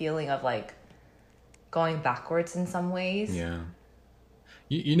weird feeling of like going backwards in some ways. Yeah.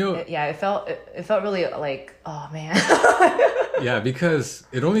 It felt really like, oh man. Yeah, because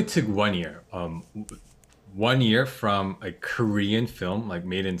it only took 1 year. 1 year from a Korean film like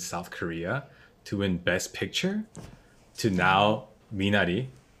made in South Korea to win Best Picture to now Minari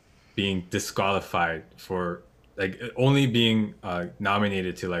being disqualified for like only being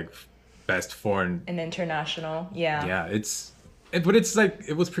nominated to like Best Foreign. An international, yeah. Yeah, but it's like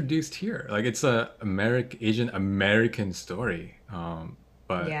it was produced here. Like it's a Asian American story.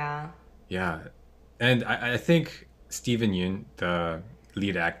 But yeah, and I think Steven Yeun, the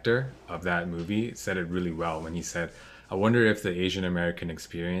lead actor of that movie, said it really well when he said, "I wonder if the Asian American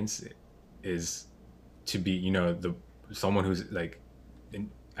experience is to be, someone who's like,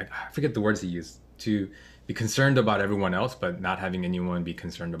 I forget the words he used, to be concerned about everyone else, but not having anyone be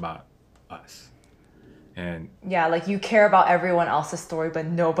concerned about us." And yeah, like you care about everyone else's story, but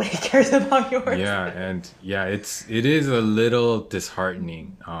nobody cares about yours. Yeah, and yeah, it is a little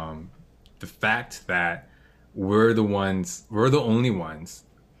disheartening. The fact that we're the only ones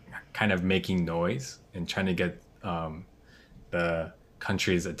kind of making noise and trying to get the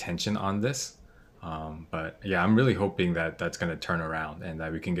country's attention on this. But yeah, I'm really hoping that that's going to turn around and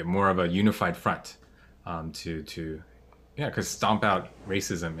that we can get more of a unified front because stomp out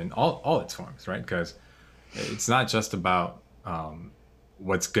racism in all its forms, right? Because it's not just about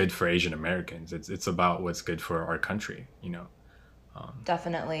what's good for Asian Americans. It's about what's good for our country,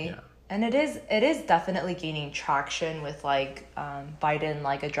 Definitely. Yeah. And it is definitely gaining traction with like Biden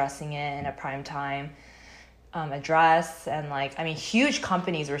like addressing it in a prime time address, and like I mean huge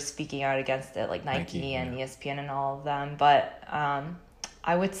companies were speaking out against it like Nike and ESPN and all of them. But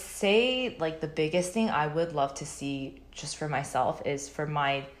I would say like the biggest thing I would love to see just for myself is for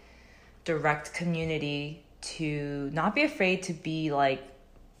my direct community to not be afraid to be like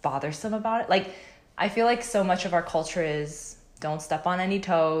bothersome about it. Like I feel like so much of our culture is don't step on any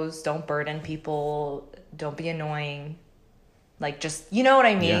toes, don't burden people, don't be annoying, like just what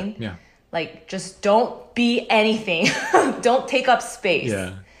I mean. Yeah. Like just don't be anything. Don't take up space.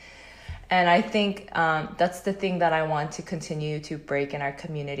 Yeah. And I think that's the thing that I want to continue to break in our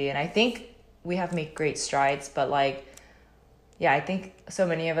community. And I think we have made great strides, but like I think so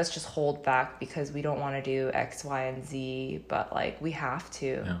many of us just hold back because we don't want to do X, Y, and Z, but like we have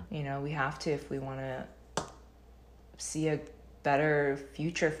to, we have to if we want to see a better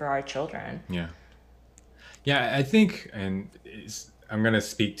future for our children. Yeah. Yeah, I think, I'm going to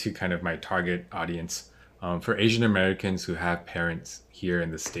speak to kind of my target audience. For Asian Americans who have parents here in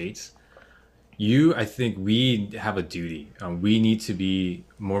the States, I think we have a duty. We need to be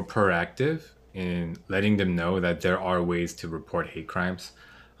more proactive in letting them know that there are ways to report hate crimes,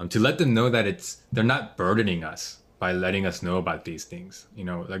 to let them know that they're not burdening us by letting us know about these things.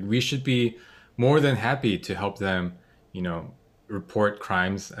 Like we should be more than happy to help them, report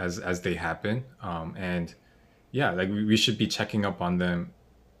crimes as they happen. And yeah, like we should be checking up on them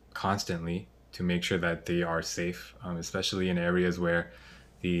constantly to make sure that they are safe, especially in areas where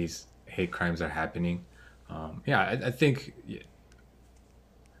these hate crimes are happening. I think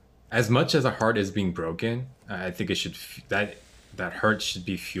as much as our heart is being broken, I think that hurt should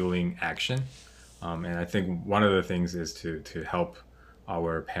be fueling action. And I think one of the things is to help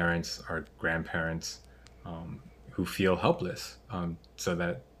our parents, our grandparents, who feel helpless, so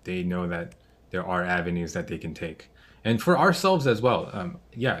that they know that there are avenues that they can take. And for ourselves as well.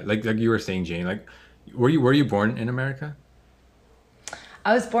 Like you were saying, Jane, like Were you born in America?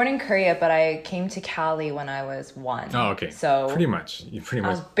 I was born in Korea, but I came to Cali when I was 1. Oh, okay. Pretty So much. You pretty I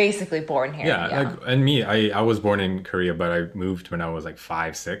much. was basically born here. Yeah, Yeah. like and me, I was born in Korea, but I moved when I was like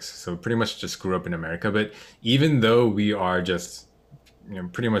 5, 6. So pretty much just grew up in America. But even though we are just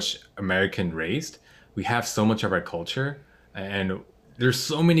pretty much American raised, we have so much of our culture, and there's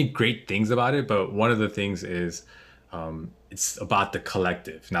so many great things about it. But one of the things is it's about the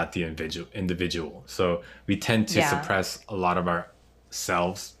collective, not the individual. So we tend to Yeah. suppress a lot of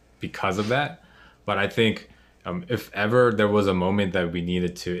ourselves because of that. But I think if ever there was a moment that we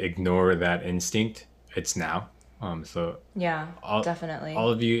needed to ignore that instinct, it's now. So Yeah, all definitely. all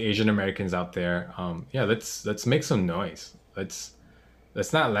of you Asian Americans out there, yeah, let's make some noise.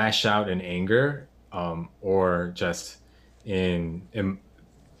 Let's not lash out in anger or just in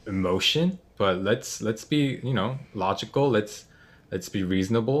emotion, but let's be logical. Let's be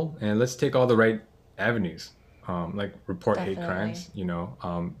reasonable and let's take all the right avenues. Like report hate Definitely.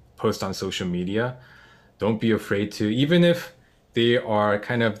 crimes, post on social media. Don't be afraid to, even if they are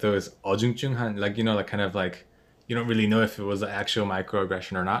kind of those 어중중한, like like kind of like you don't really know if it was an actual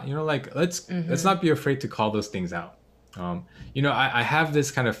microaggression or not. Like let's Mm-hmm. not be afraid to call those things out. I have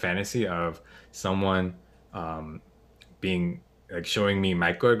this kind of fantasy of someone being like showing me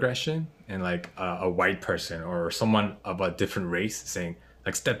microaggression and like a white person or someone of a different race saying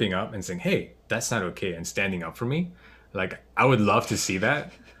like stepping up and saying, "Hey, that's not okay," and standing up for me. Like I would love to see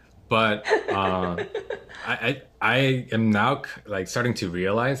that, but I am now like starting to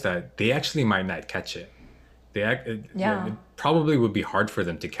realize that they actually might not catch it. Yeah. It probably would be hard for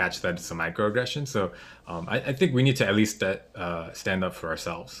them to catch that it's a microaggression. So I think we need to at least stand up for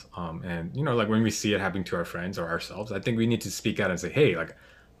ourselves. And like when we see it happening to our friends or ourselves, I think we need to speak out and say, hey, like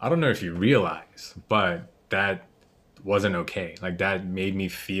I don't know if you realize, but that wasn't okay. Like that made me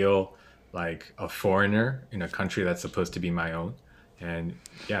feel like a foreigner in a country that's supposed to be my own. And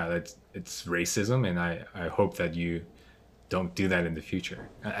yeah, it's racism, and I hope that you don't do that in the future.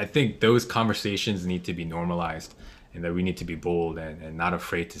 I think those conversations need to be normalized, and that we need to be bold and not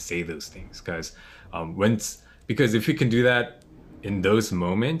afraid to say those things. Because if we can do that in those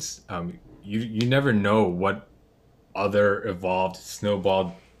moments, you never know what other evolved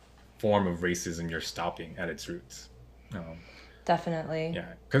snowballed form of racism you're stopping at its roots. Um, Definitely.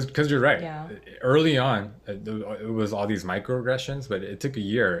 yeah, because you're right. Yeah. Early on, it was all these microaggressions, but it took a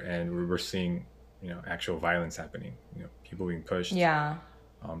year, and we were seeing, actual violence happening. People being pushed, Yeah.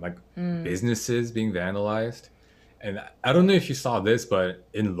 like businesses being vandalized. And I don't know if you saw this, but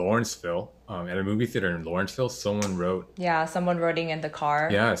in Lawrenceville, at a movie theater in Lawrenceville, someone wrote, Yeah. Someone riding in the car.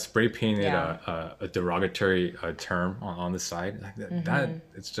 yeah, spray painted Yeah. a derogatory term on the side. Like that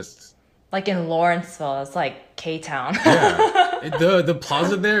it's just Like in Lawrenceville, it's like K Town. yeah. The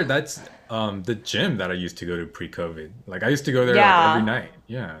plaza there, that's the gym that I used to go to pre-COVID. Like I used to go there like every Yeah. night.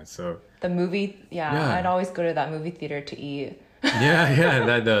 Yeah. So The movie, yeah, I'd yeah. always go to that movie theater to eat. Yeah, yeah,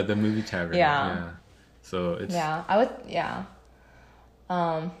 that the movie tavern. Yeah. Yeah. So it's Yeah. I would, yeah.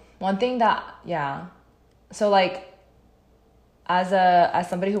 One thing that, yeah. So like as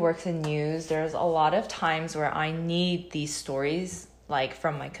somebody who works in news, there's a lot of times where I need these stories like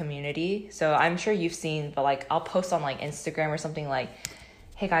from my community. So I'm sure you've seen, but like I'll post on like Instagram or something like,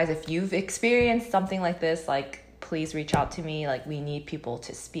 "Hey guys, if you've experienced something like this, like please reach out to me. Like we need people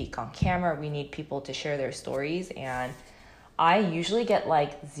to speak on camera. We need people to share their stories." And I usually get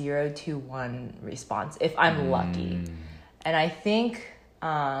like 0 to 1 response if I'm lucky. And I think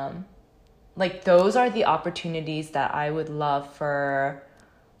like those are the opportunities that I would love for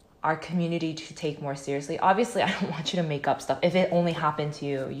our community to take more seriously. Obviously, I don't want you to make up stuff. If it only happened to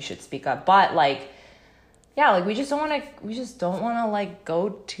you, you should speak up. But like, yeah, like we just don't want to like go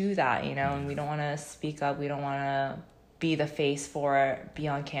to that, and we don't want to speak up. We don't want to be the face for it, be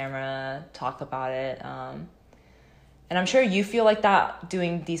on camera, talk about it. And I'm sure you feel like that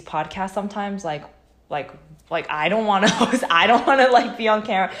doing these podcasts sometimes, like I don't want to host, I don't want to like be on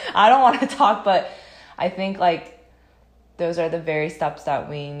camera, I don't want to talk, but I think like those are the very steps that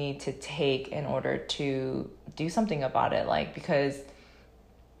we need to take in order to do something about it. Like, because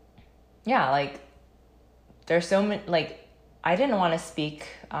yeah, like there's so many, like I didn't want to speak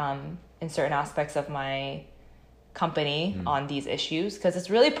in certain aspects of my company on these issues because it's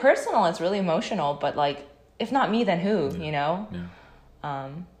really personal, it's really emotional, but like if not me, then who, yeah.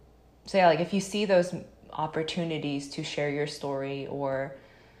 So yeah, like if you see those opportunities to share your story or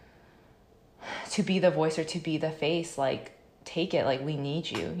to be the voice or to be the face, like take it. Like we need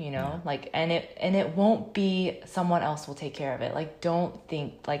you, like, and it won't be someone else will take care of it. Like don't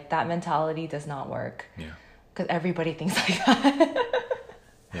think like that mentality does not work Yeah. because everybody thinks like that.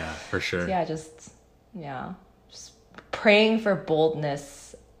 Yeah, for So sure. yeah, just yeah, just praying for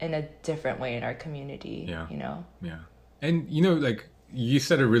boldness in a different way in our community. Yeah. You know. Yeah. And, you know, like you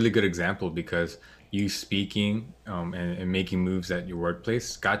set a really good example because you speaking and making moves at your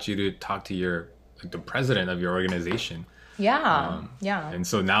workplace got you to talk to the president of your organization. Yeah. Yeah. And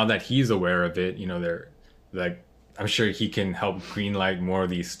so now that he's aware of it, you know, they're like, I'm sure he can help greenlight more of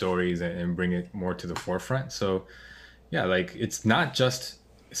these stories and bring it more to the forefront. So yeah, like it's not just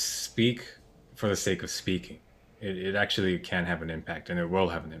speak for the sake of speaking. It actually can have an impact, and it will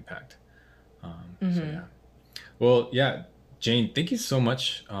have an impact. So yeah. Well, yeah, Jane, thank you so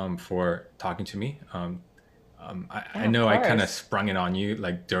much for talking to me. I know I kind of sprung it on you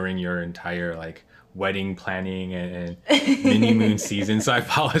like during your entire like wedding planning and mini moon season, so I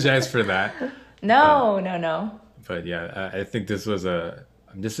apologize for that. No. But yeah, I think this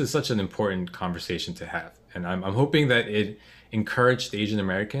is such an important conversation to have, and I'm hoping that it encouraged Asian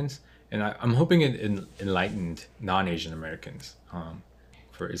Americans, and I'm hoping it enlightened non-Asian Americans,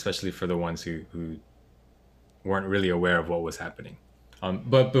 especially for the ones who weren't really aware of what was happening.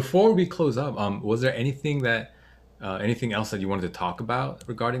 But before we close up, was there anything else that you wanted to talk about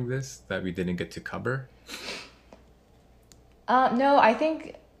regarding this that we didn't get to cover? No, I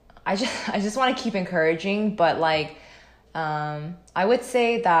think I just want to keep encouraging, but like, I would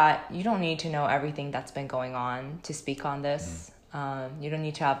say that you don't need to know everything that's been going on to speak on this. You don't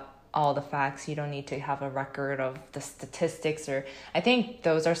need to have all the facts. You don't need to have a record of the statistics, or I think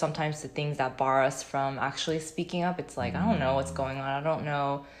those are sometimes the things that bar us from actually speaking up. It's like, I don't know what's going on. I don't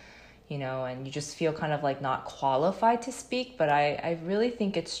know, you know, and you just feel kind of like not qualified to speak. But I really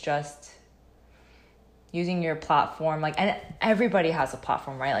think it's just using your platform, like, and everybody has a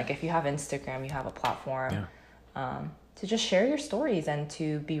platform, right? Like if you have Instagram, you have a platform. Yeah. To just share your stories and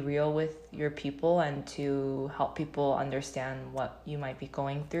to be real with your people and to help people understand what you might be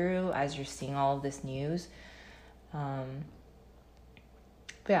going through as you're seeing all of this news. But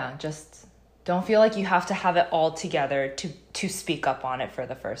yeah, just don't feel like you have to have it all together to speak up on it for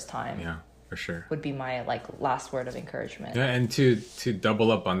the first time. Yeah, for sure. Would be my like last word of encouragement. Yeah, and to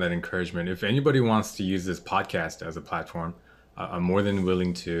double up on that encouragement, if anybody wants to use this podcast as a platform, I'm more than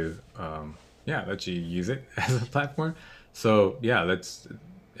willing to let you use it as a platform. So yeah,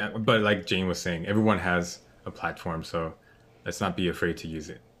 but like Jane was saying, everyone has a platform, so let's not be afraid to use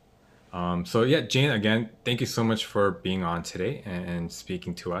it. So yeah, Jane, again, thank you so much for being on today and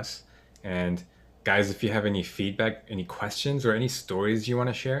speaking to us. And guys, if you have any feedback, any questions, or any stories you want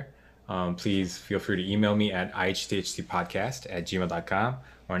to share, please feel free to email me at ihthtpodcast@gmail.com,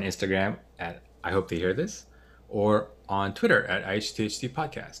 or on Instagram at I hope they hear this, or on Twitter at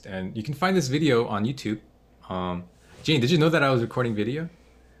ihthtpodcast. And you can find this video on YouTube. Jane, did you know that I was recording video?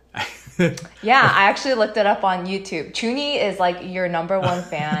 Yeah, I actually looked it up on YouTube. Chuni is like your number one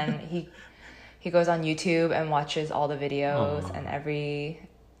fan. He goes on YouTube and watches all the videos. Aww. And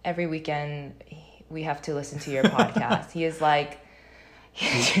every weekend we have to listen to your podcast.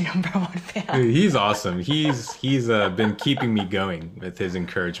 He's your number one fan. He's awesome. He's been keeping me going with his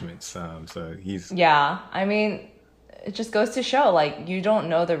encouragements. So he's... Yeah, I mean, it just goes to show, like, you don't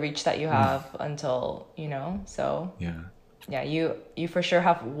know the reach that you have until, you know, so... Yeah, you for sure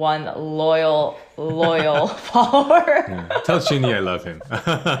have one loyal follower. Yeah. Tell Chuni I love him.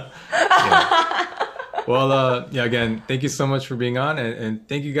 Yeah. Well, again, thank you so much for being on, and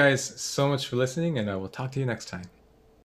thank you guys so much for listening, and I will talk to you next time.